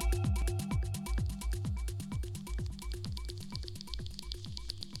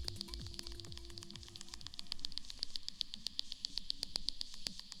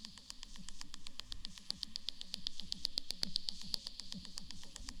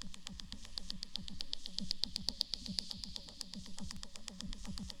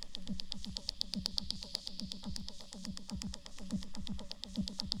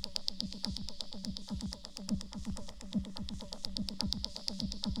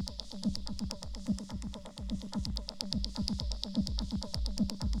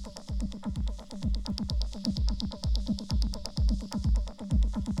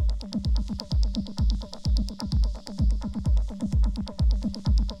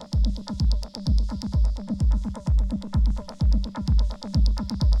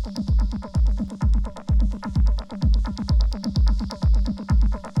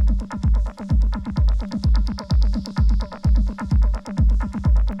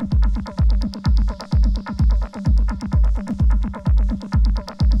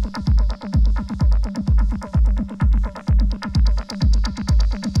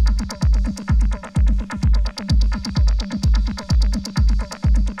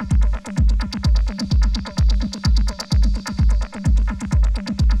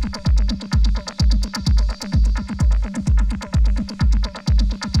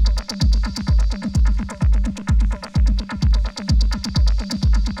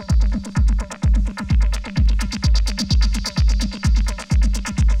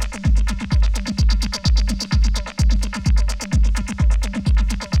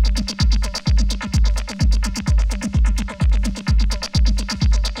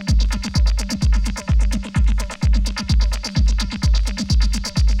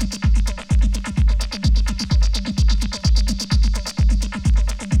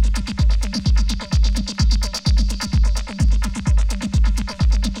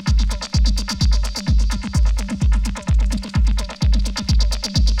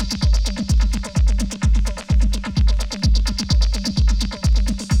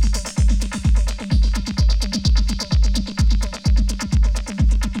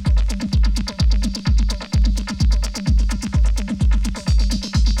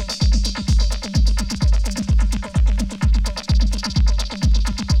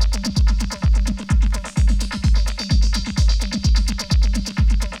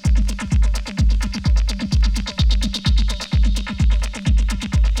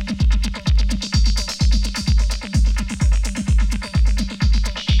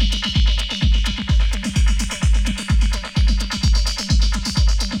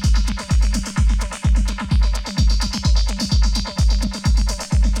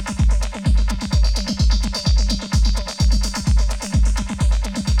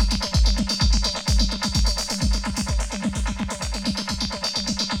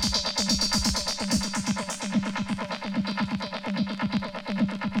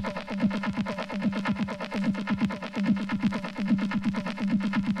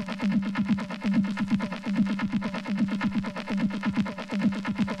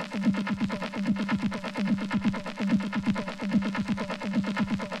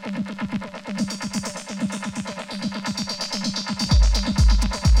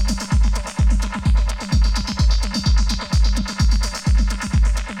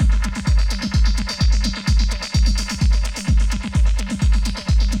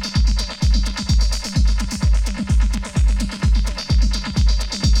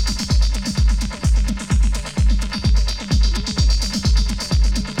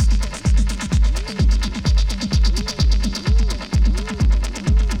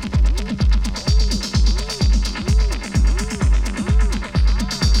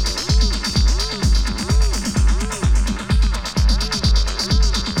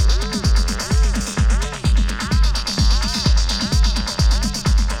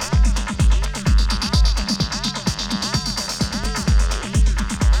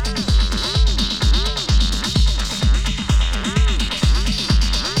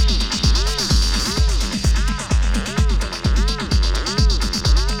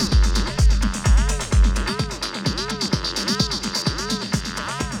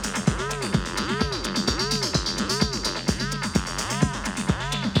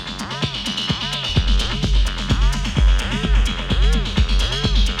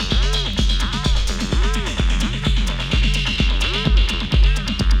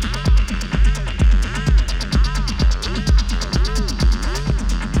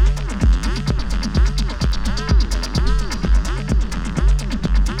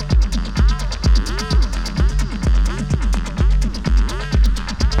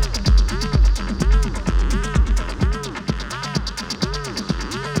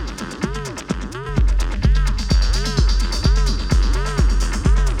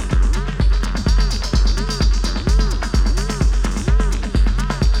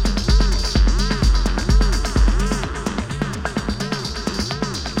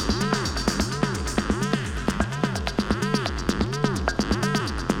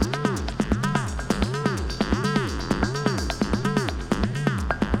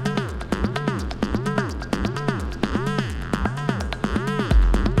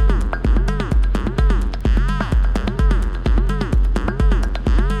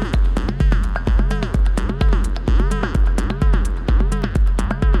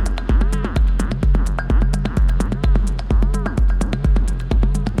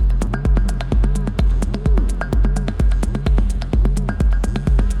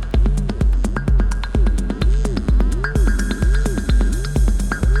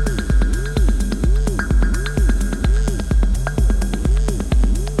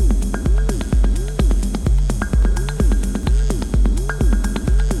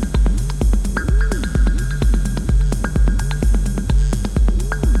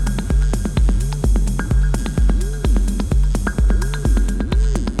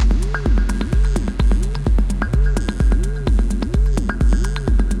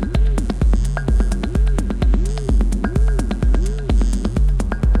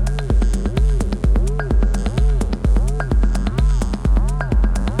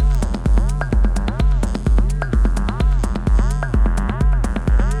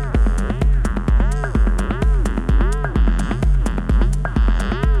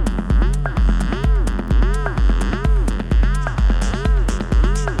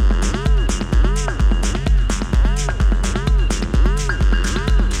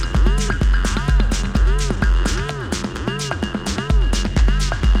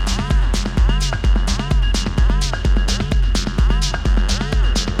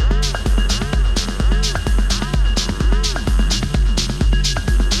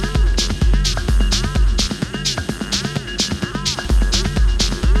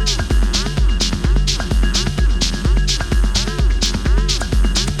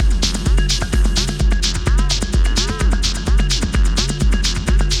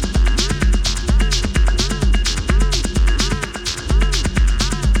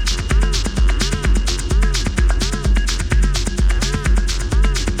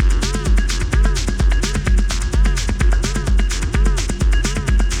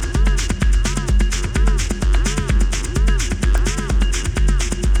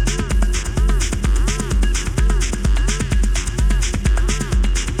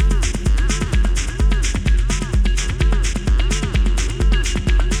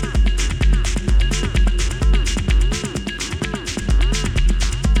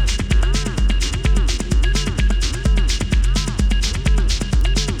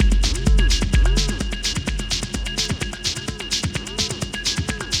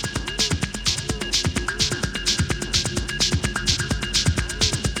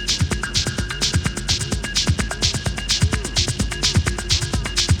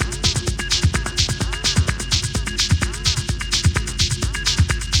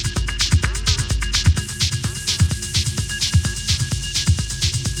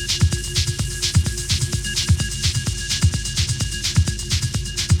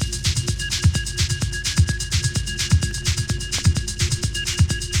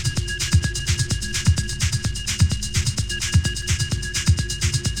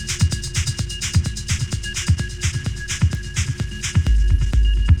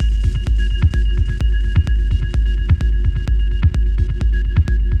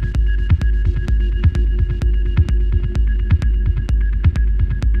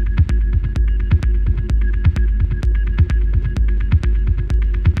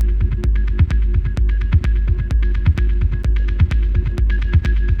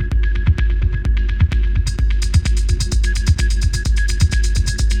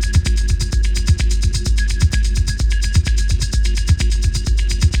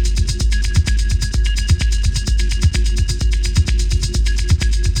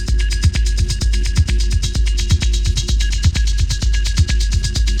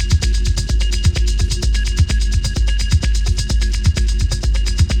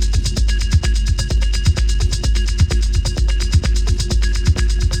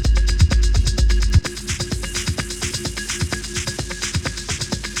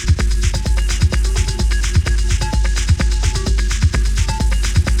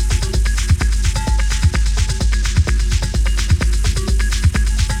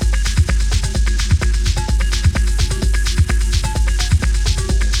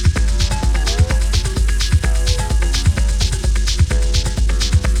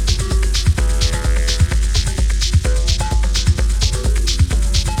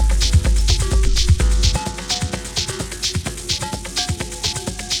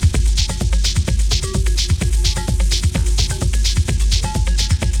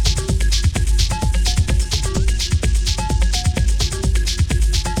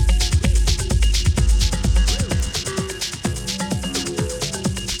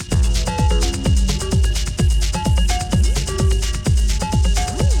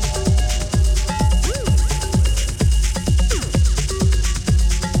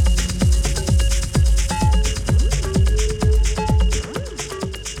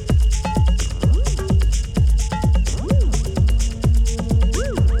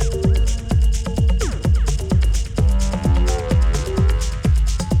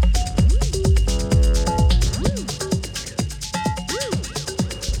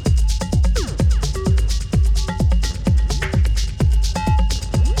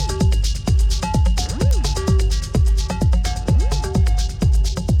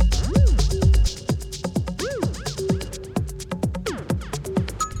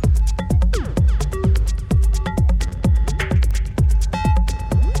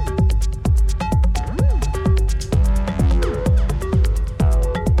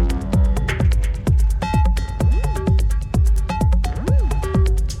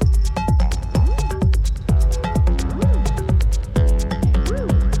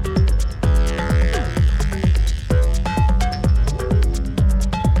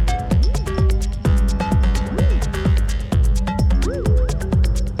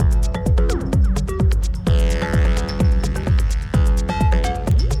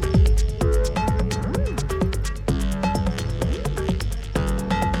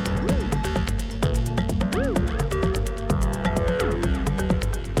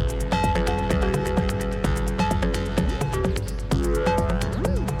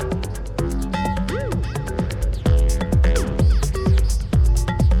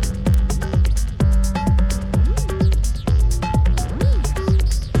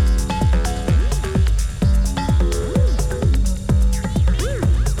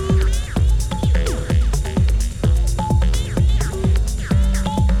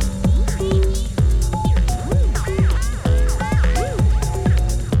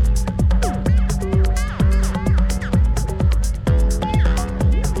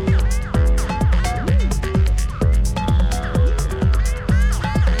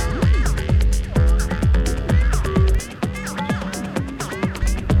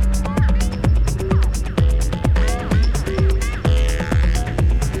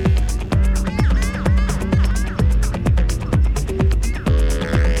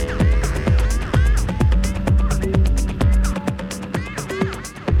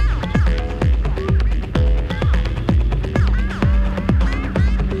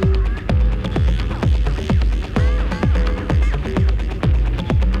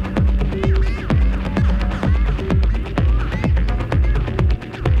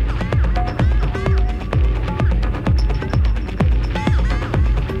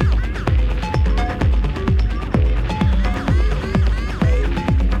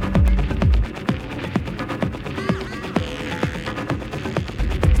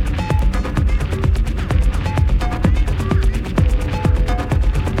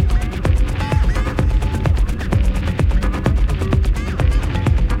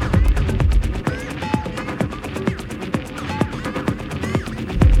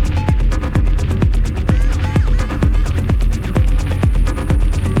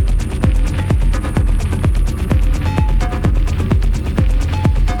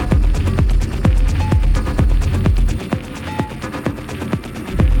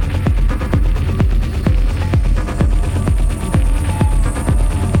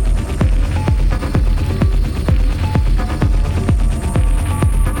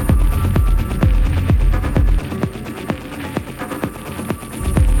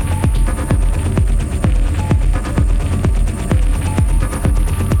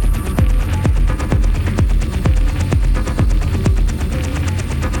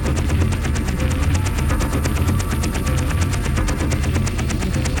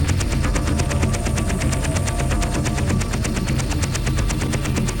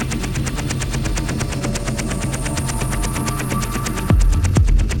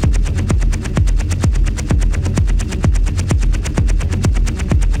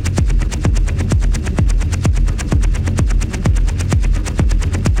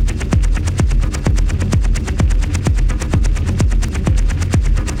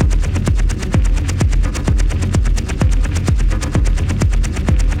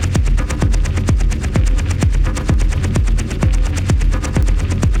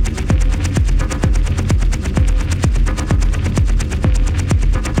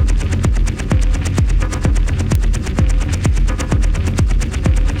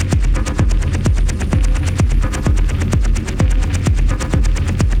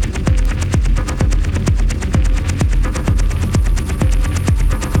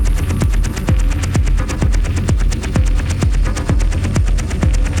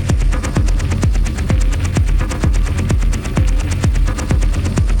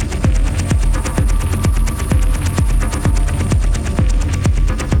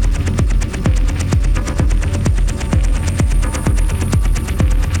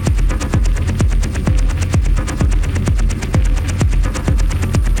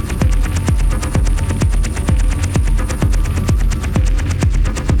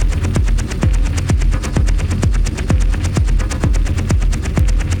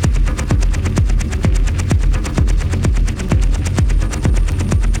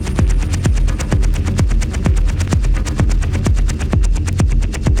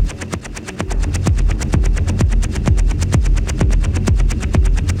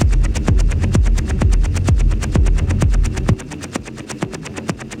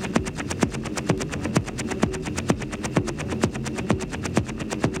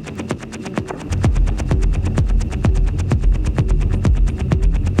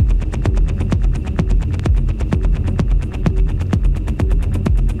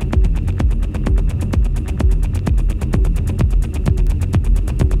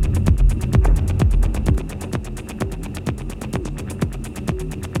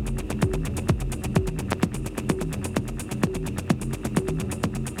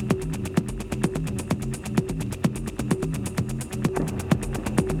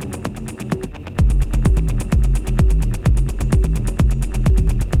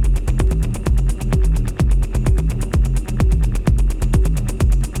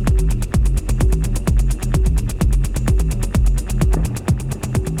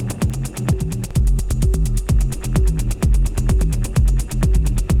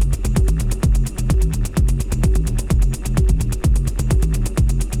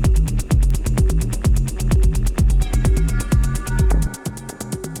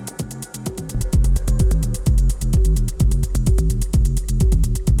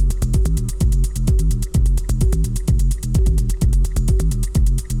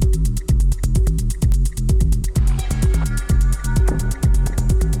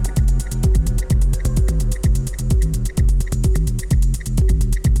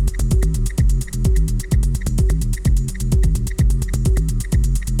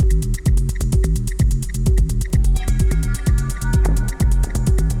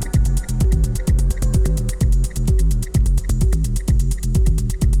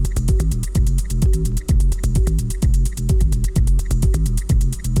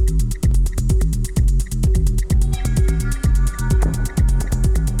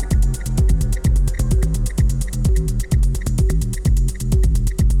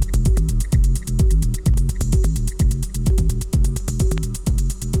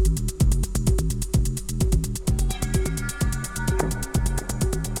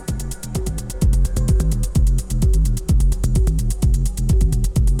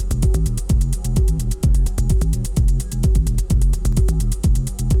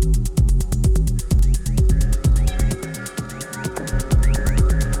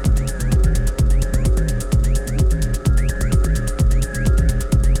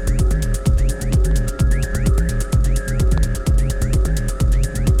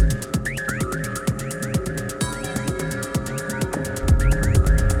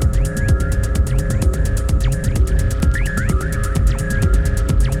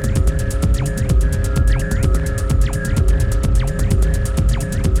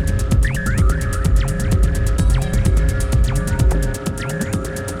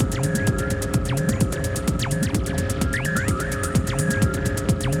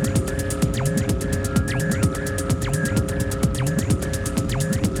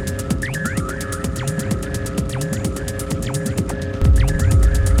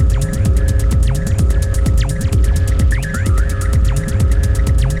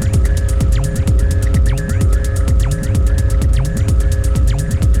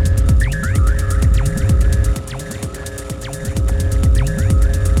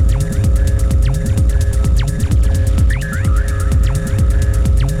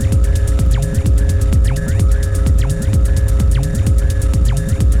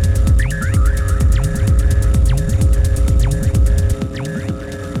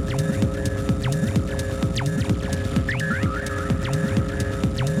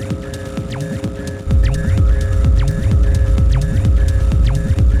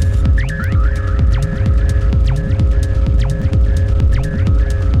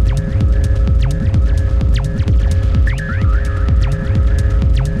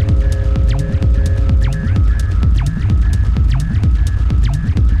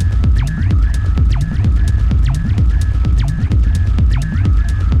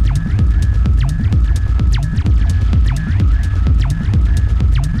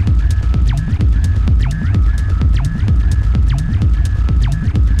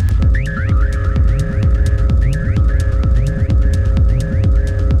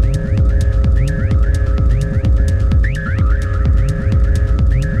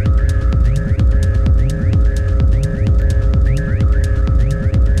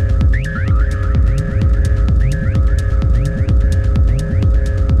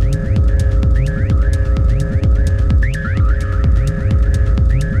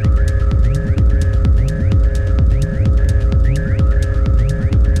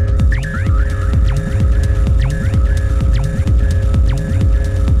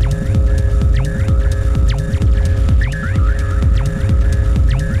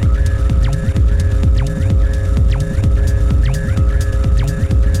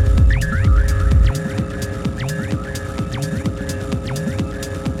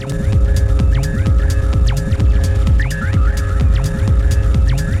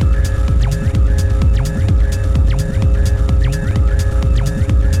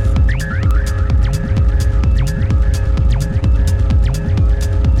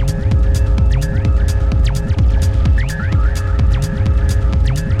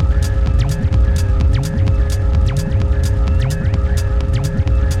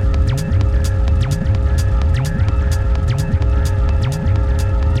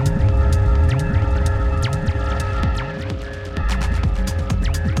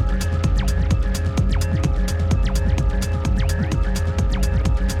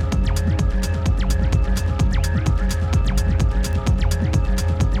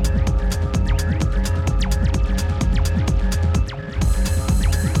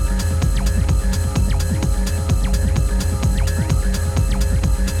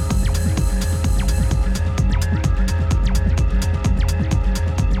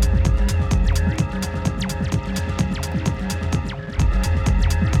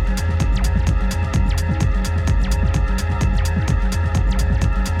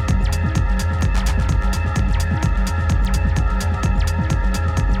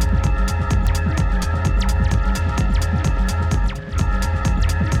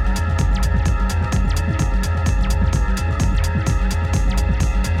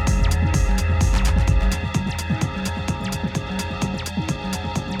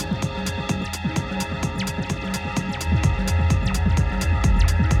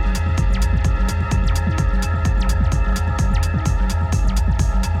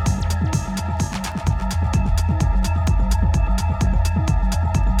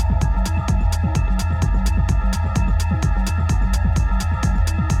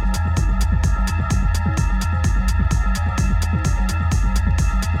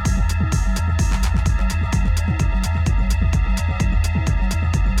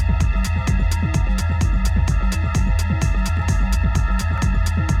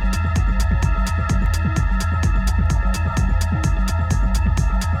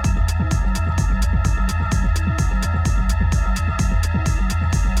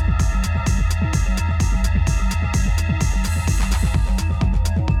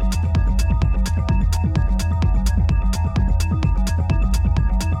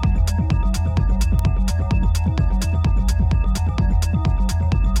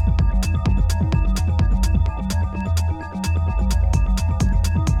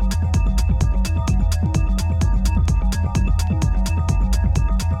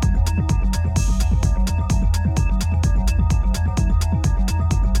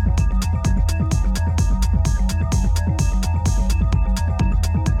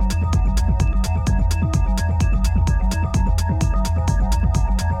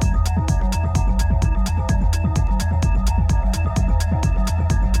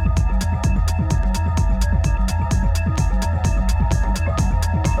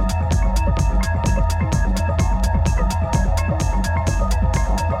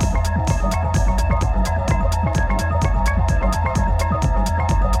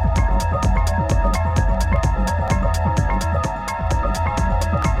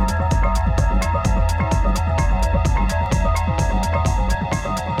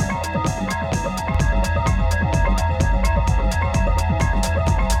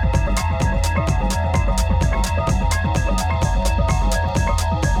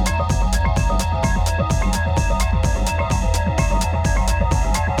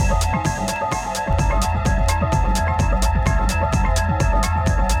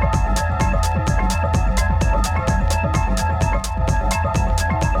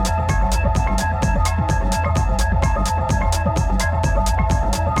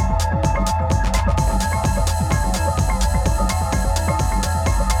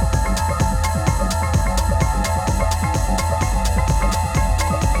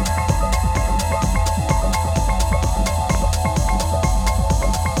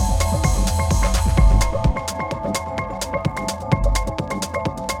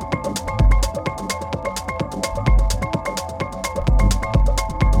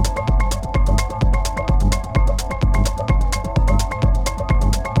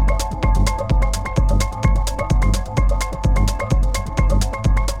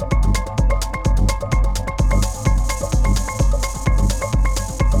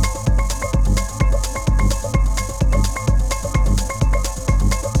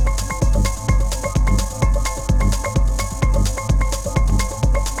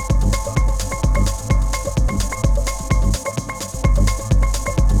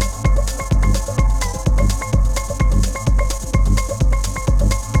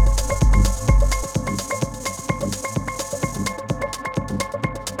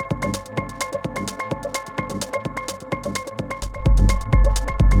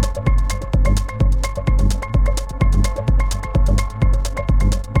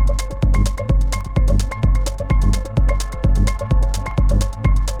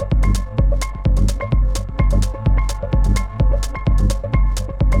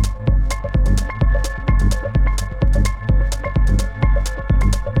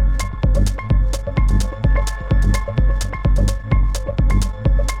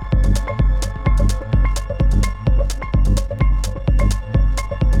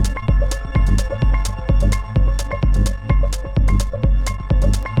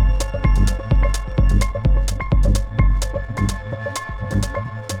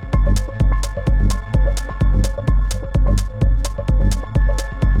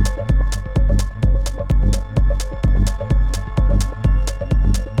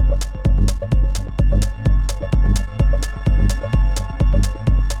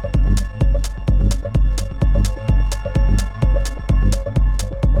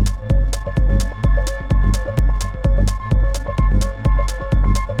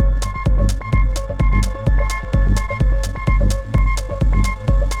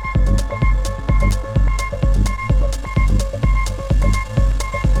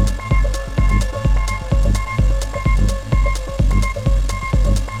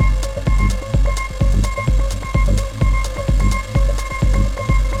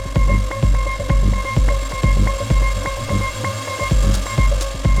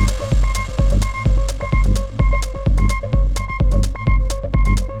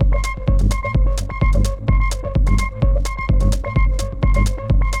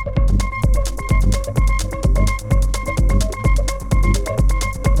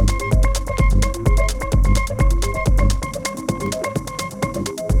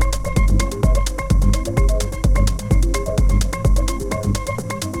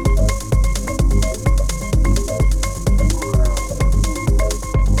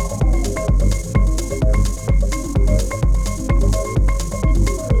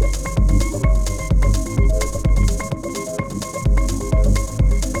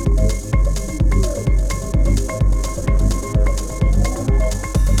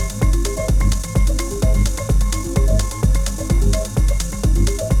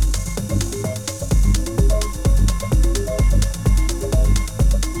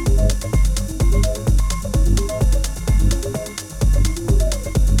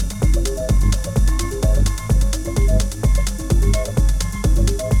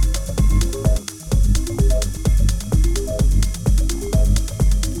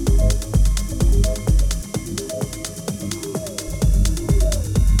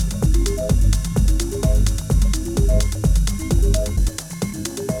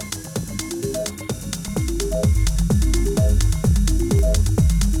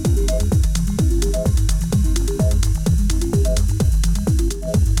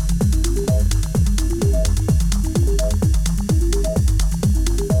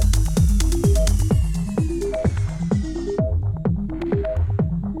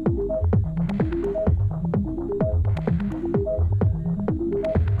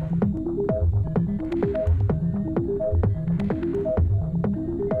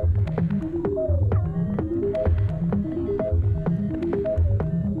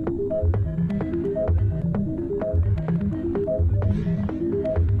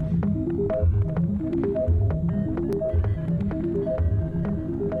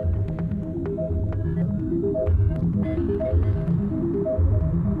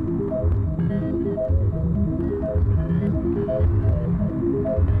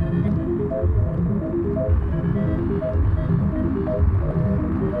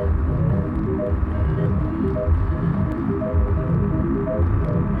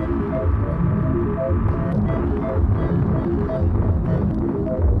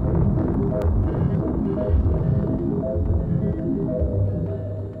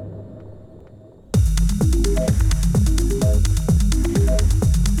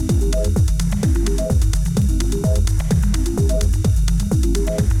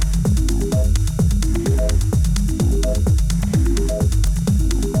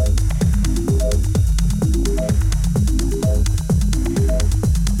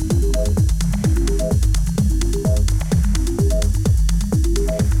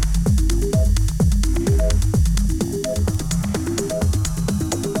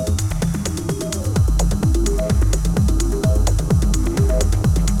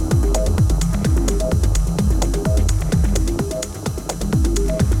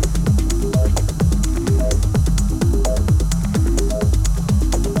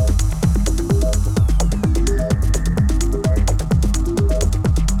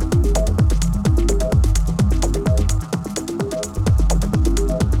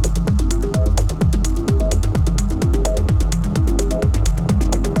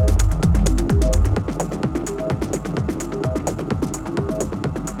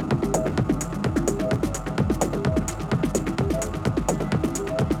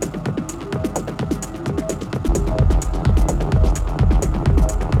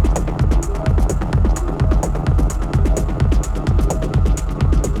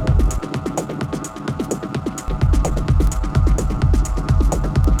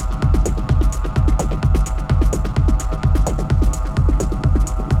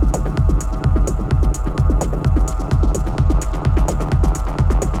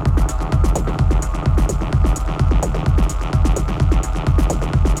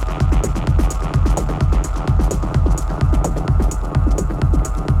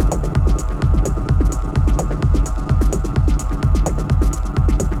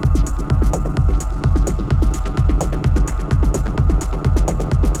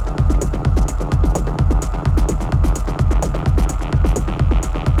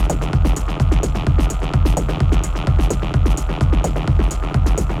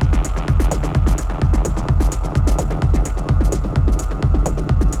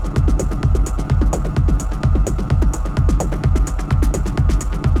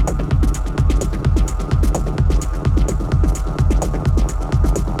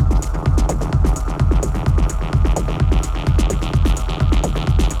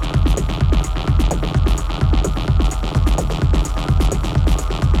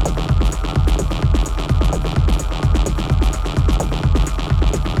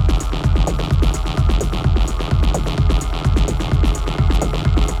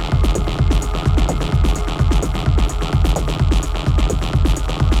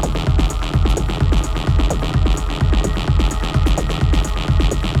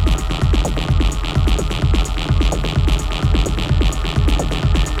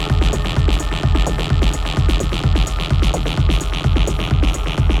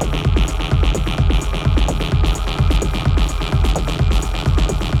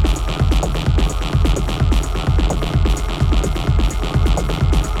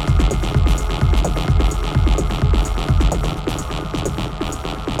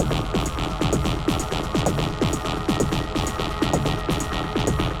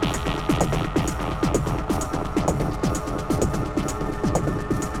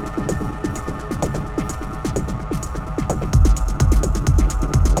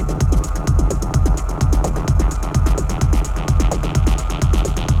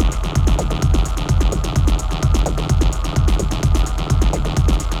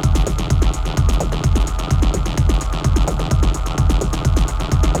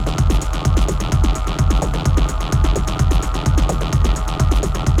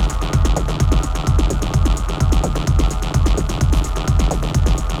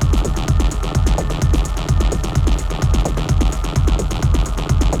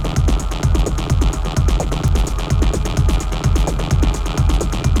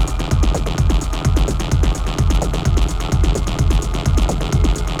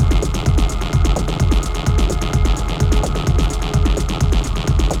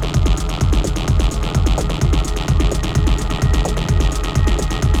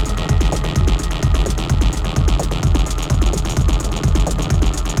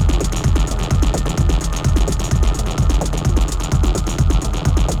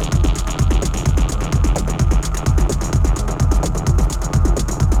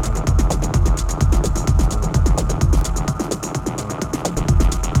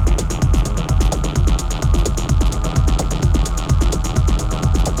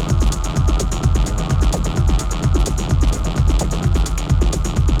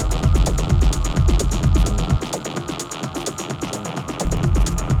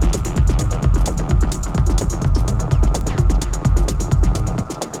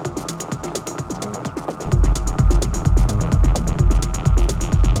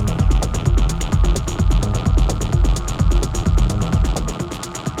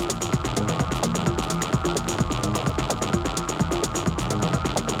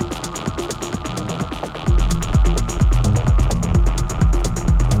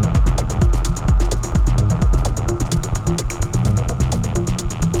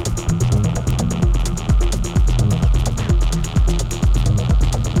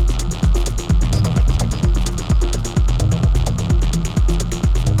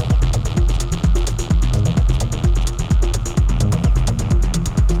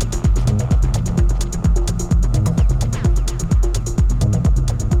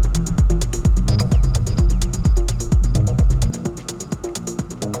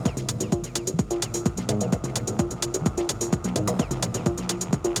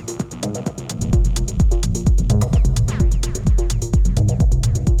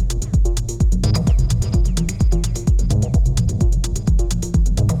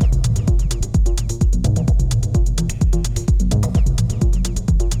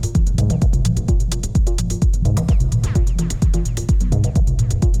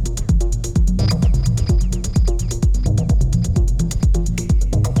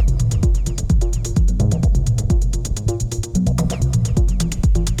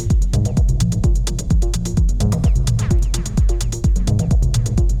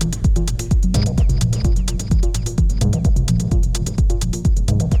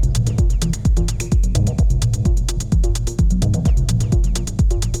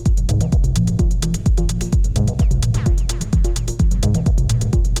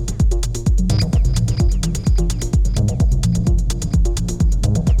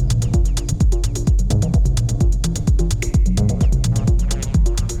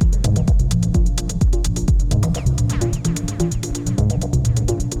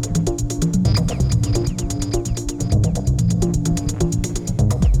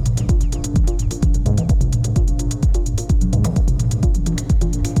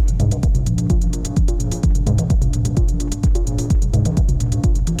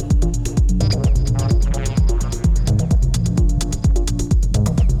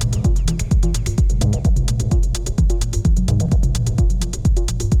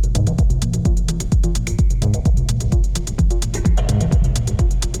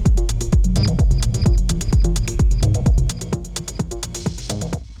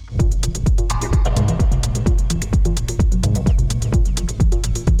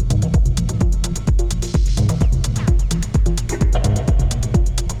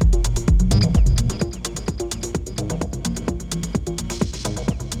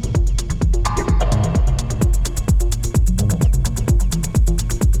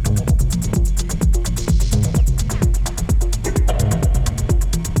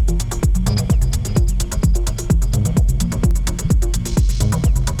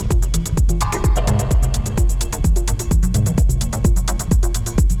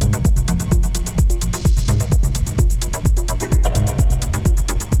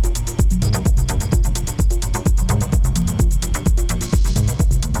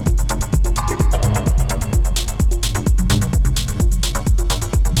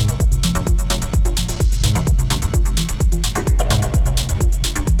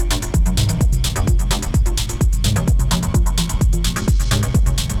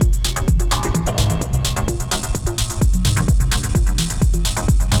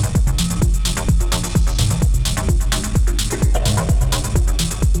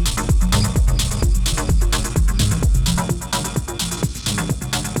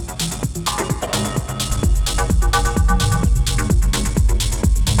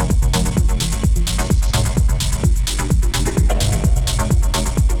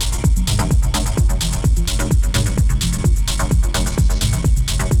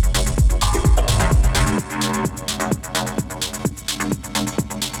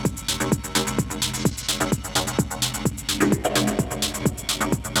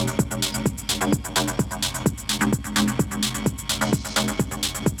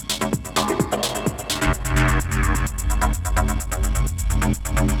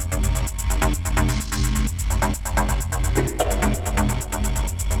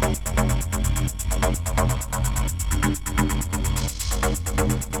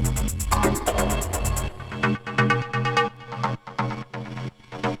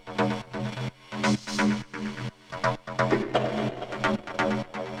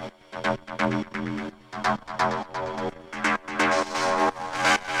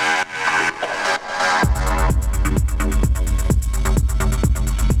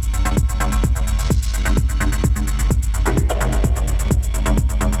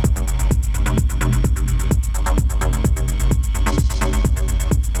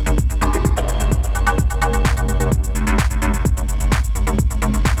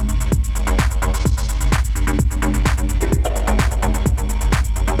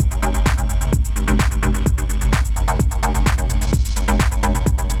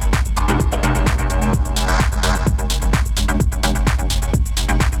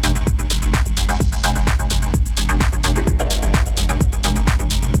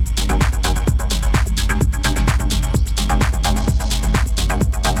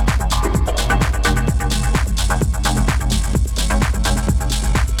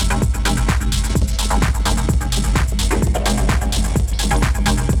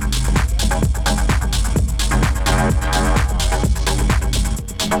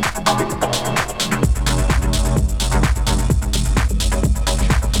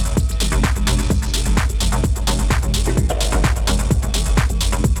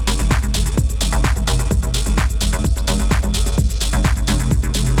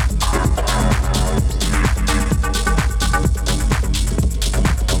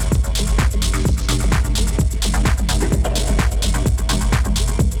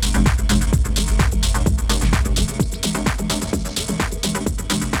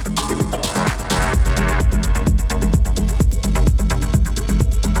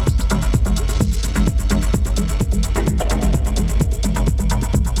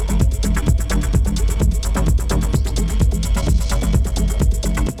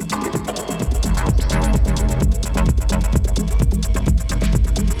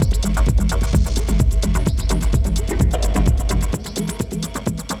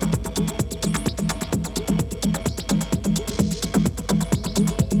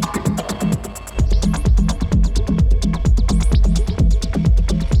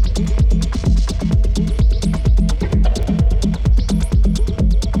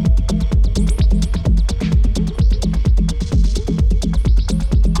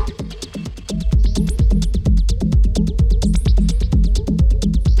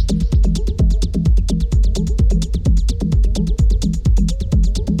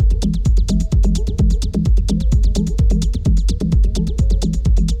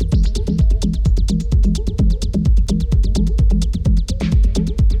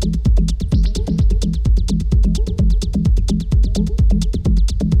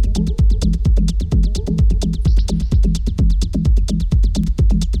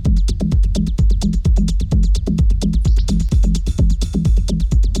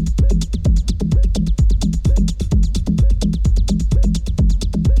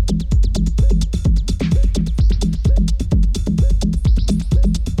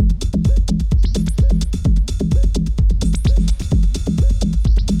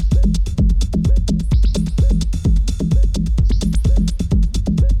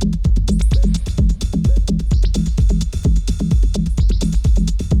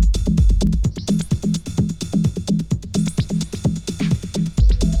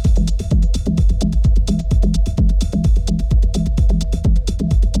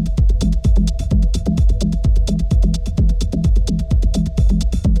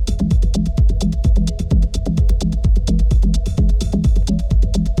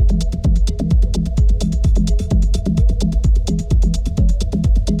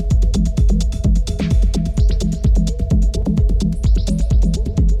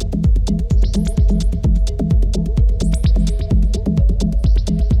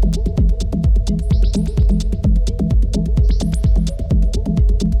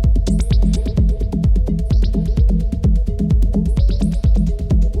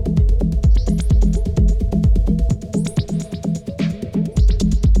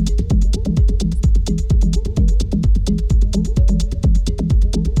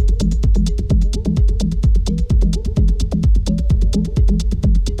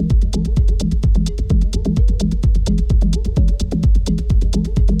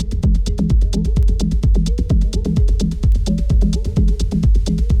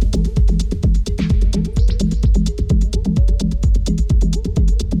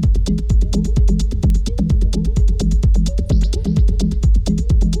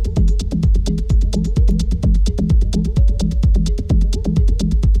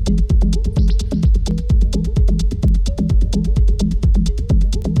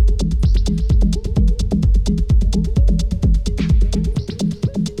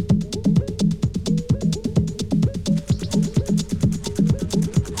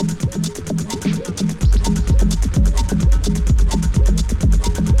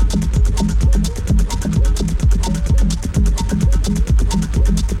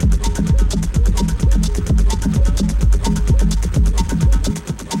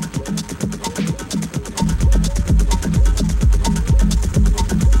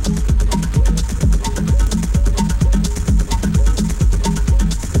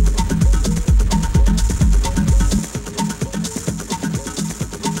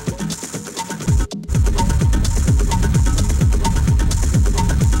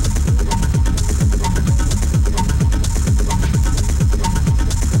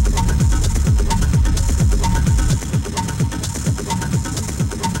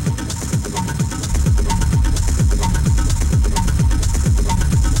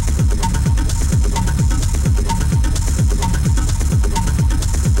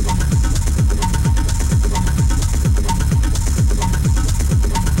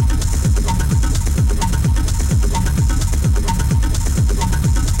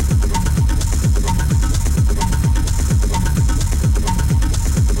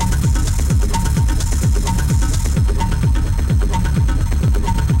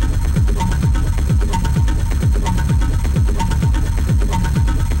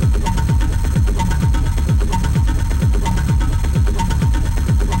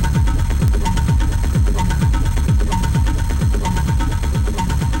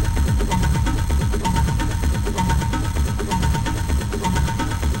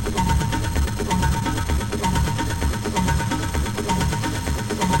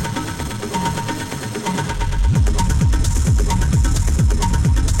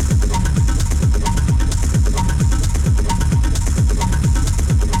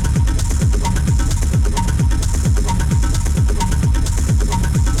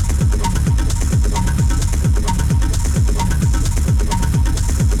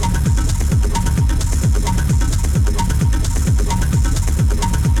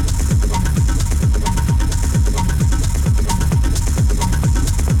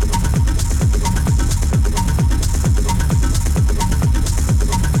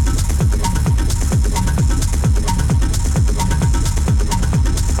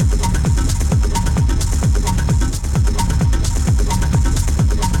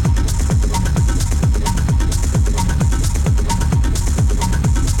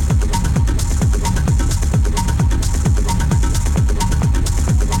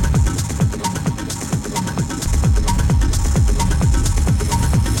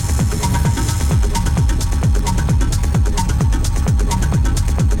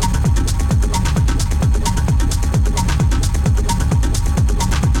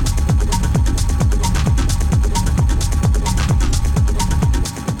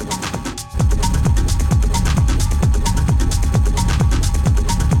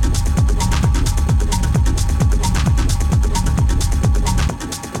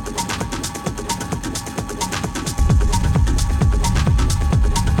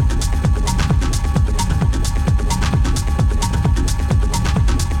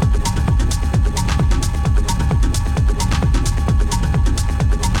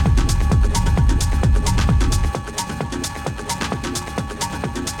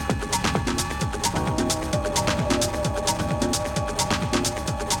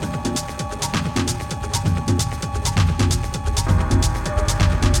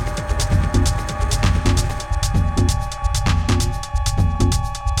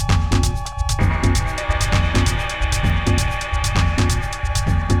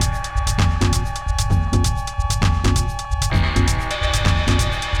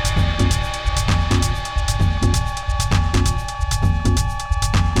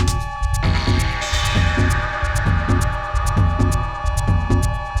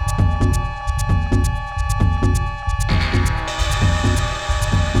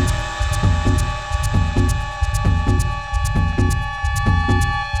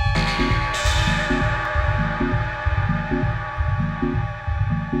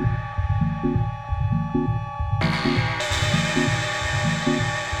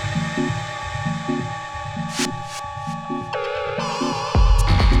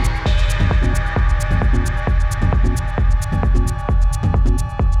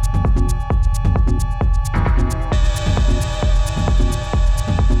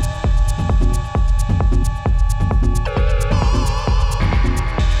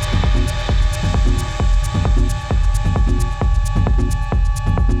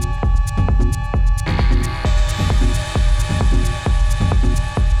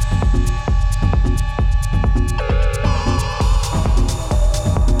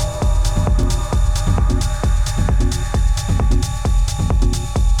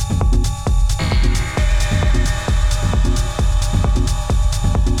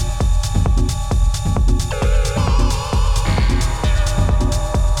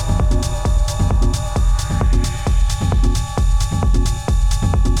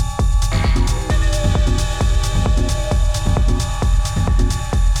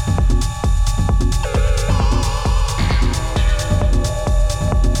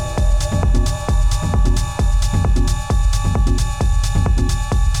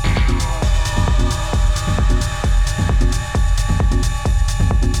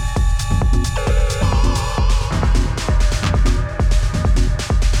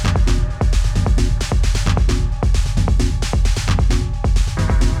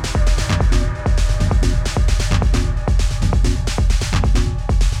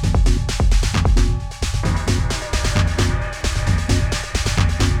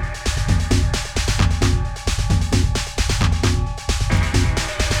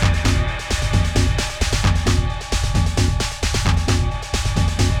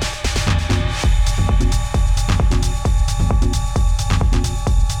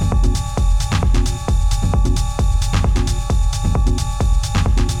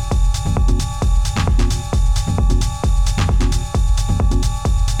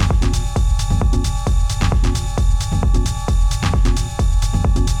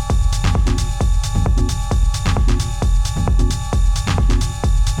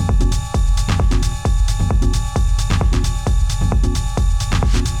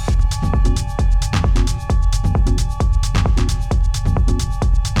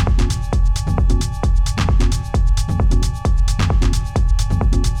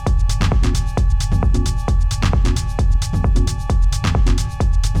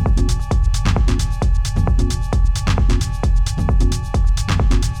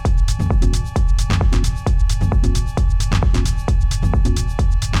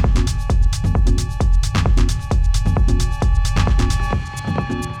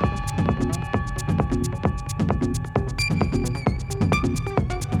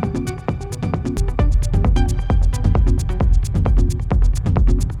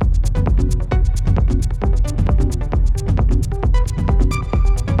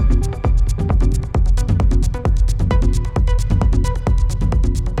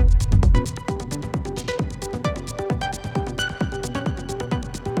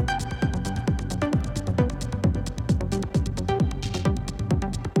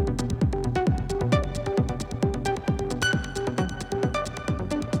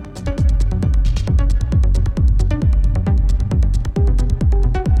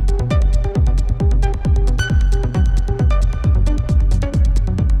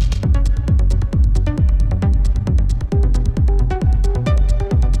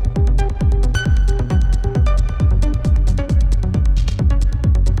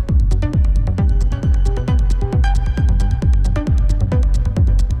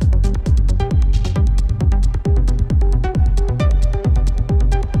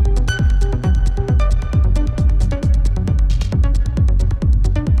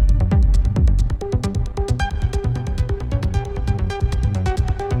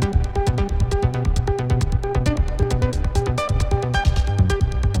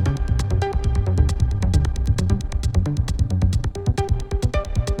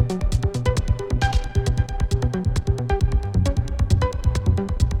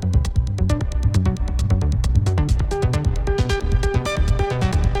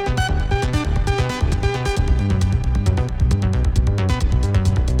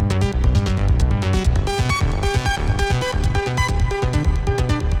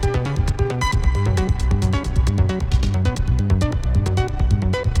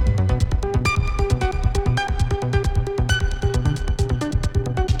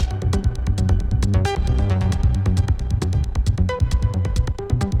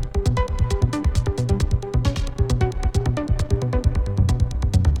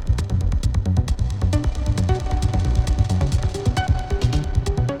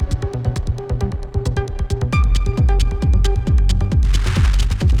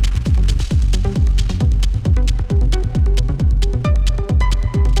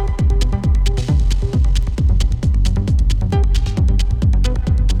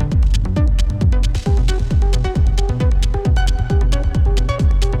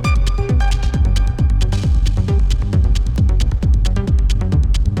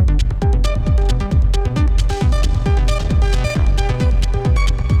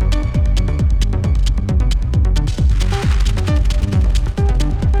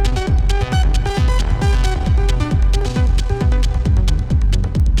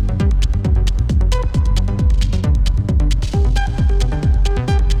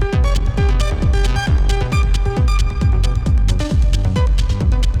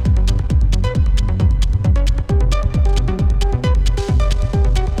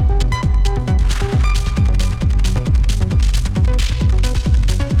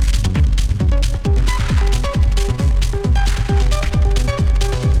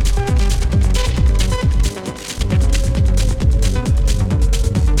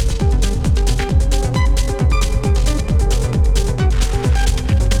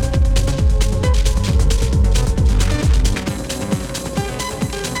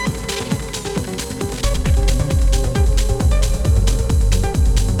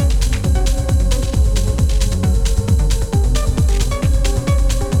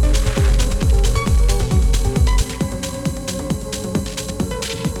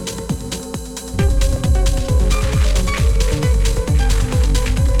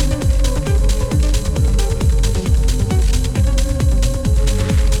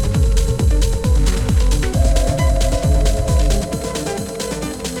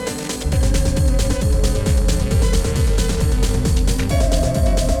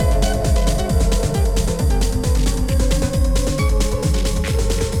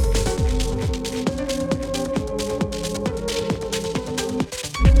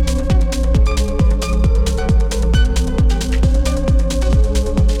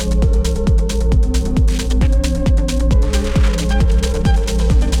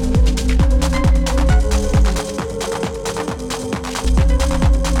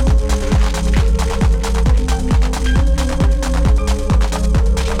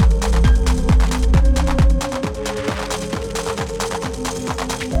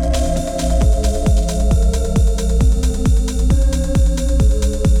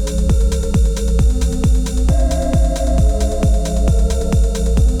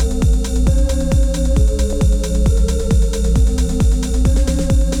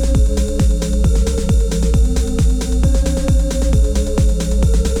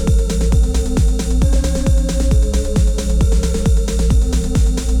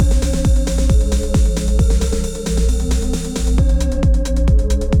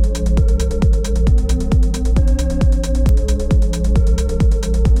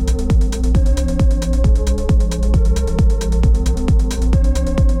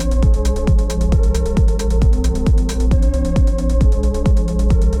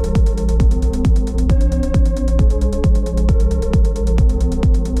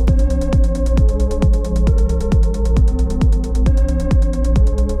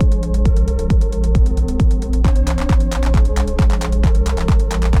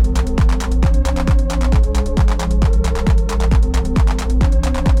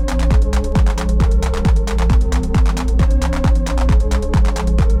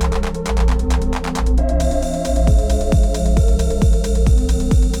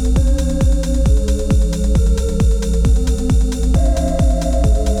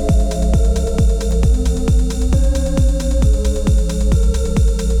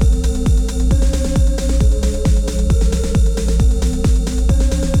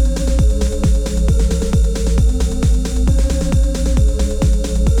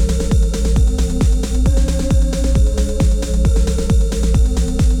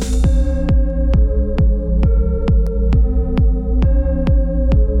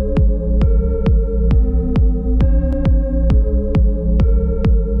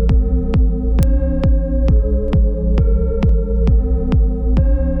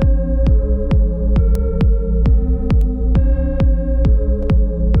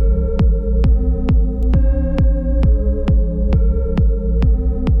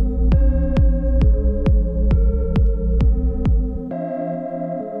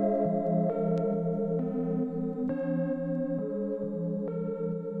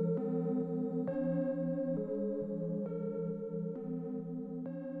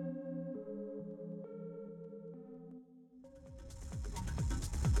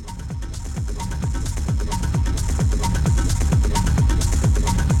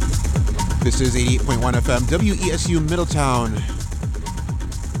 This is 88.1 FM, WESU Middletown.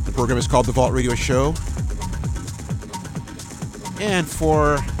 The program is called The Vault Radio Show. And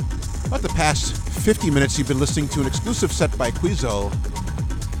for about the past 50 minutes, you've been listening to an exclusive set by Zall,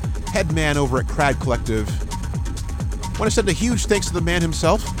 head man over at Crad Collective. I want to send a huge thanks to the man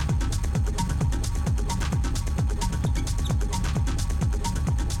himself.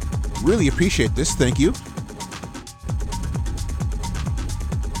 Really appreciate this, thank you.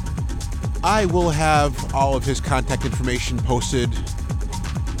 I will have all of his contact information posted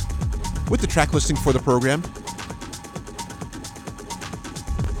with the track listing for the program.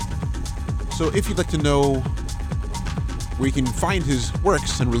 So if you'd like to know where you can find his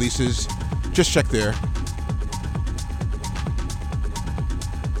works and releases, just check there.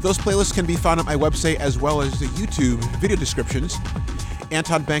 Those playlists can be found at my website as well as the YouTube video descriptions.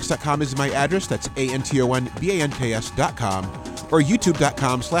 AntonBanks.com is my address. That's AntonBanks.com or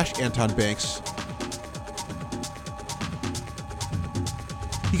YouTube.com/AntonBanks.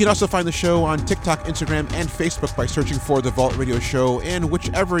 You can also find the show on TikTok, Instagram, and Facebook by searching for The Vault Radio Show, and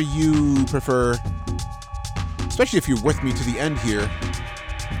whichever you prefer, especially if you're with me to the end here.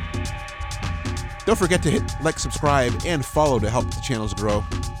 Don't forget to hit like, subscribe, and follow to help the channels grow.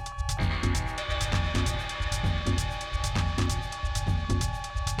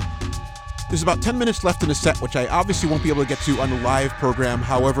 There's about 10 minutes left in the set, which I obviously won't be able to get to on the live program.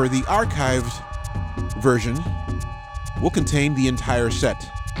 However, the archived version will contain the entire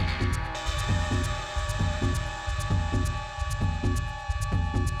set.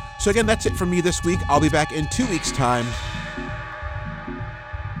 So again, that's it from me this week. I'll be back in 2 weeks' time.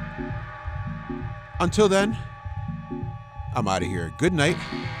 Until then, I'm out of here. Good night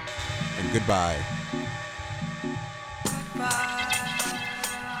and goodbye.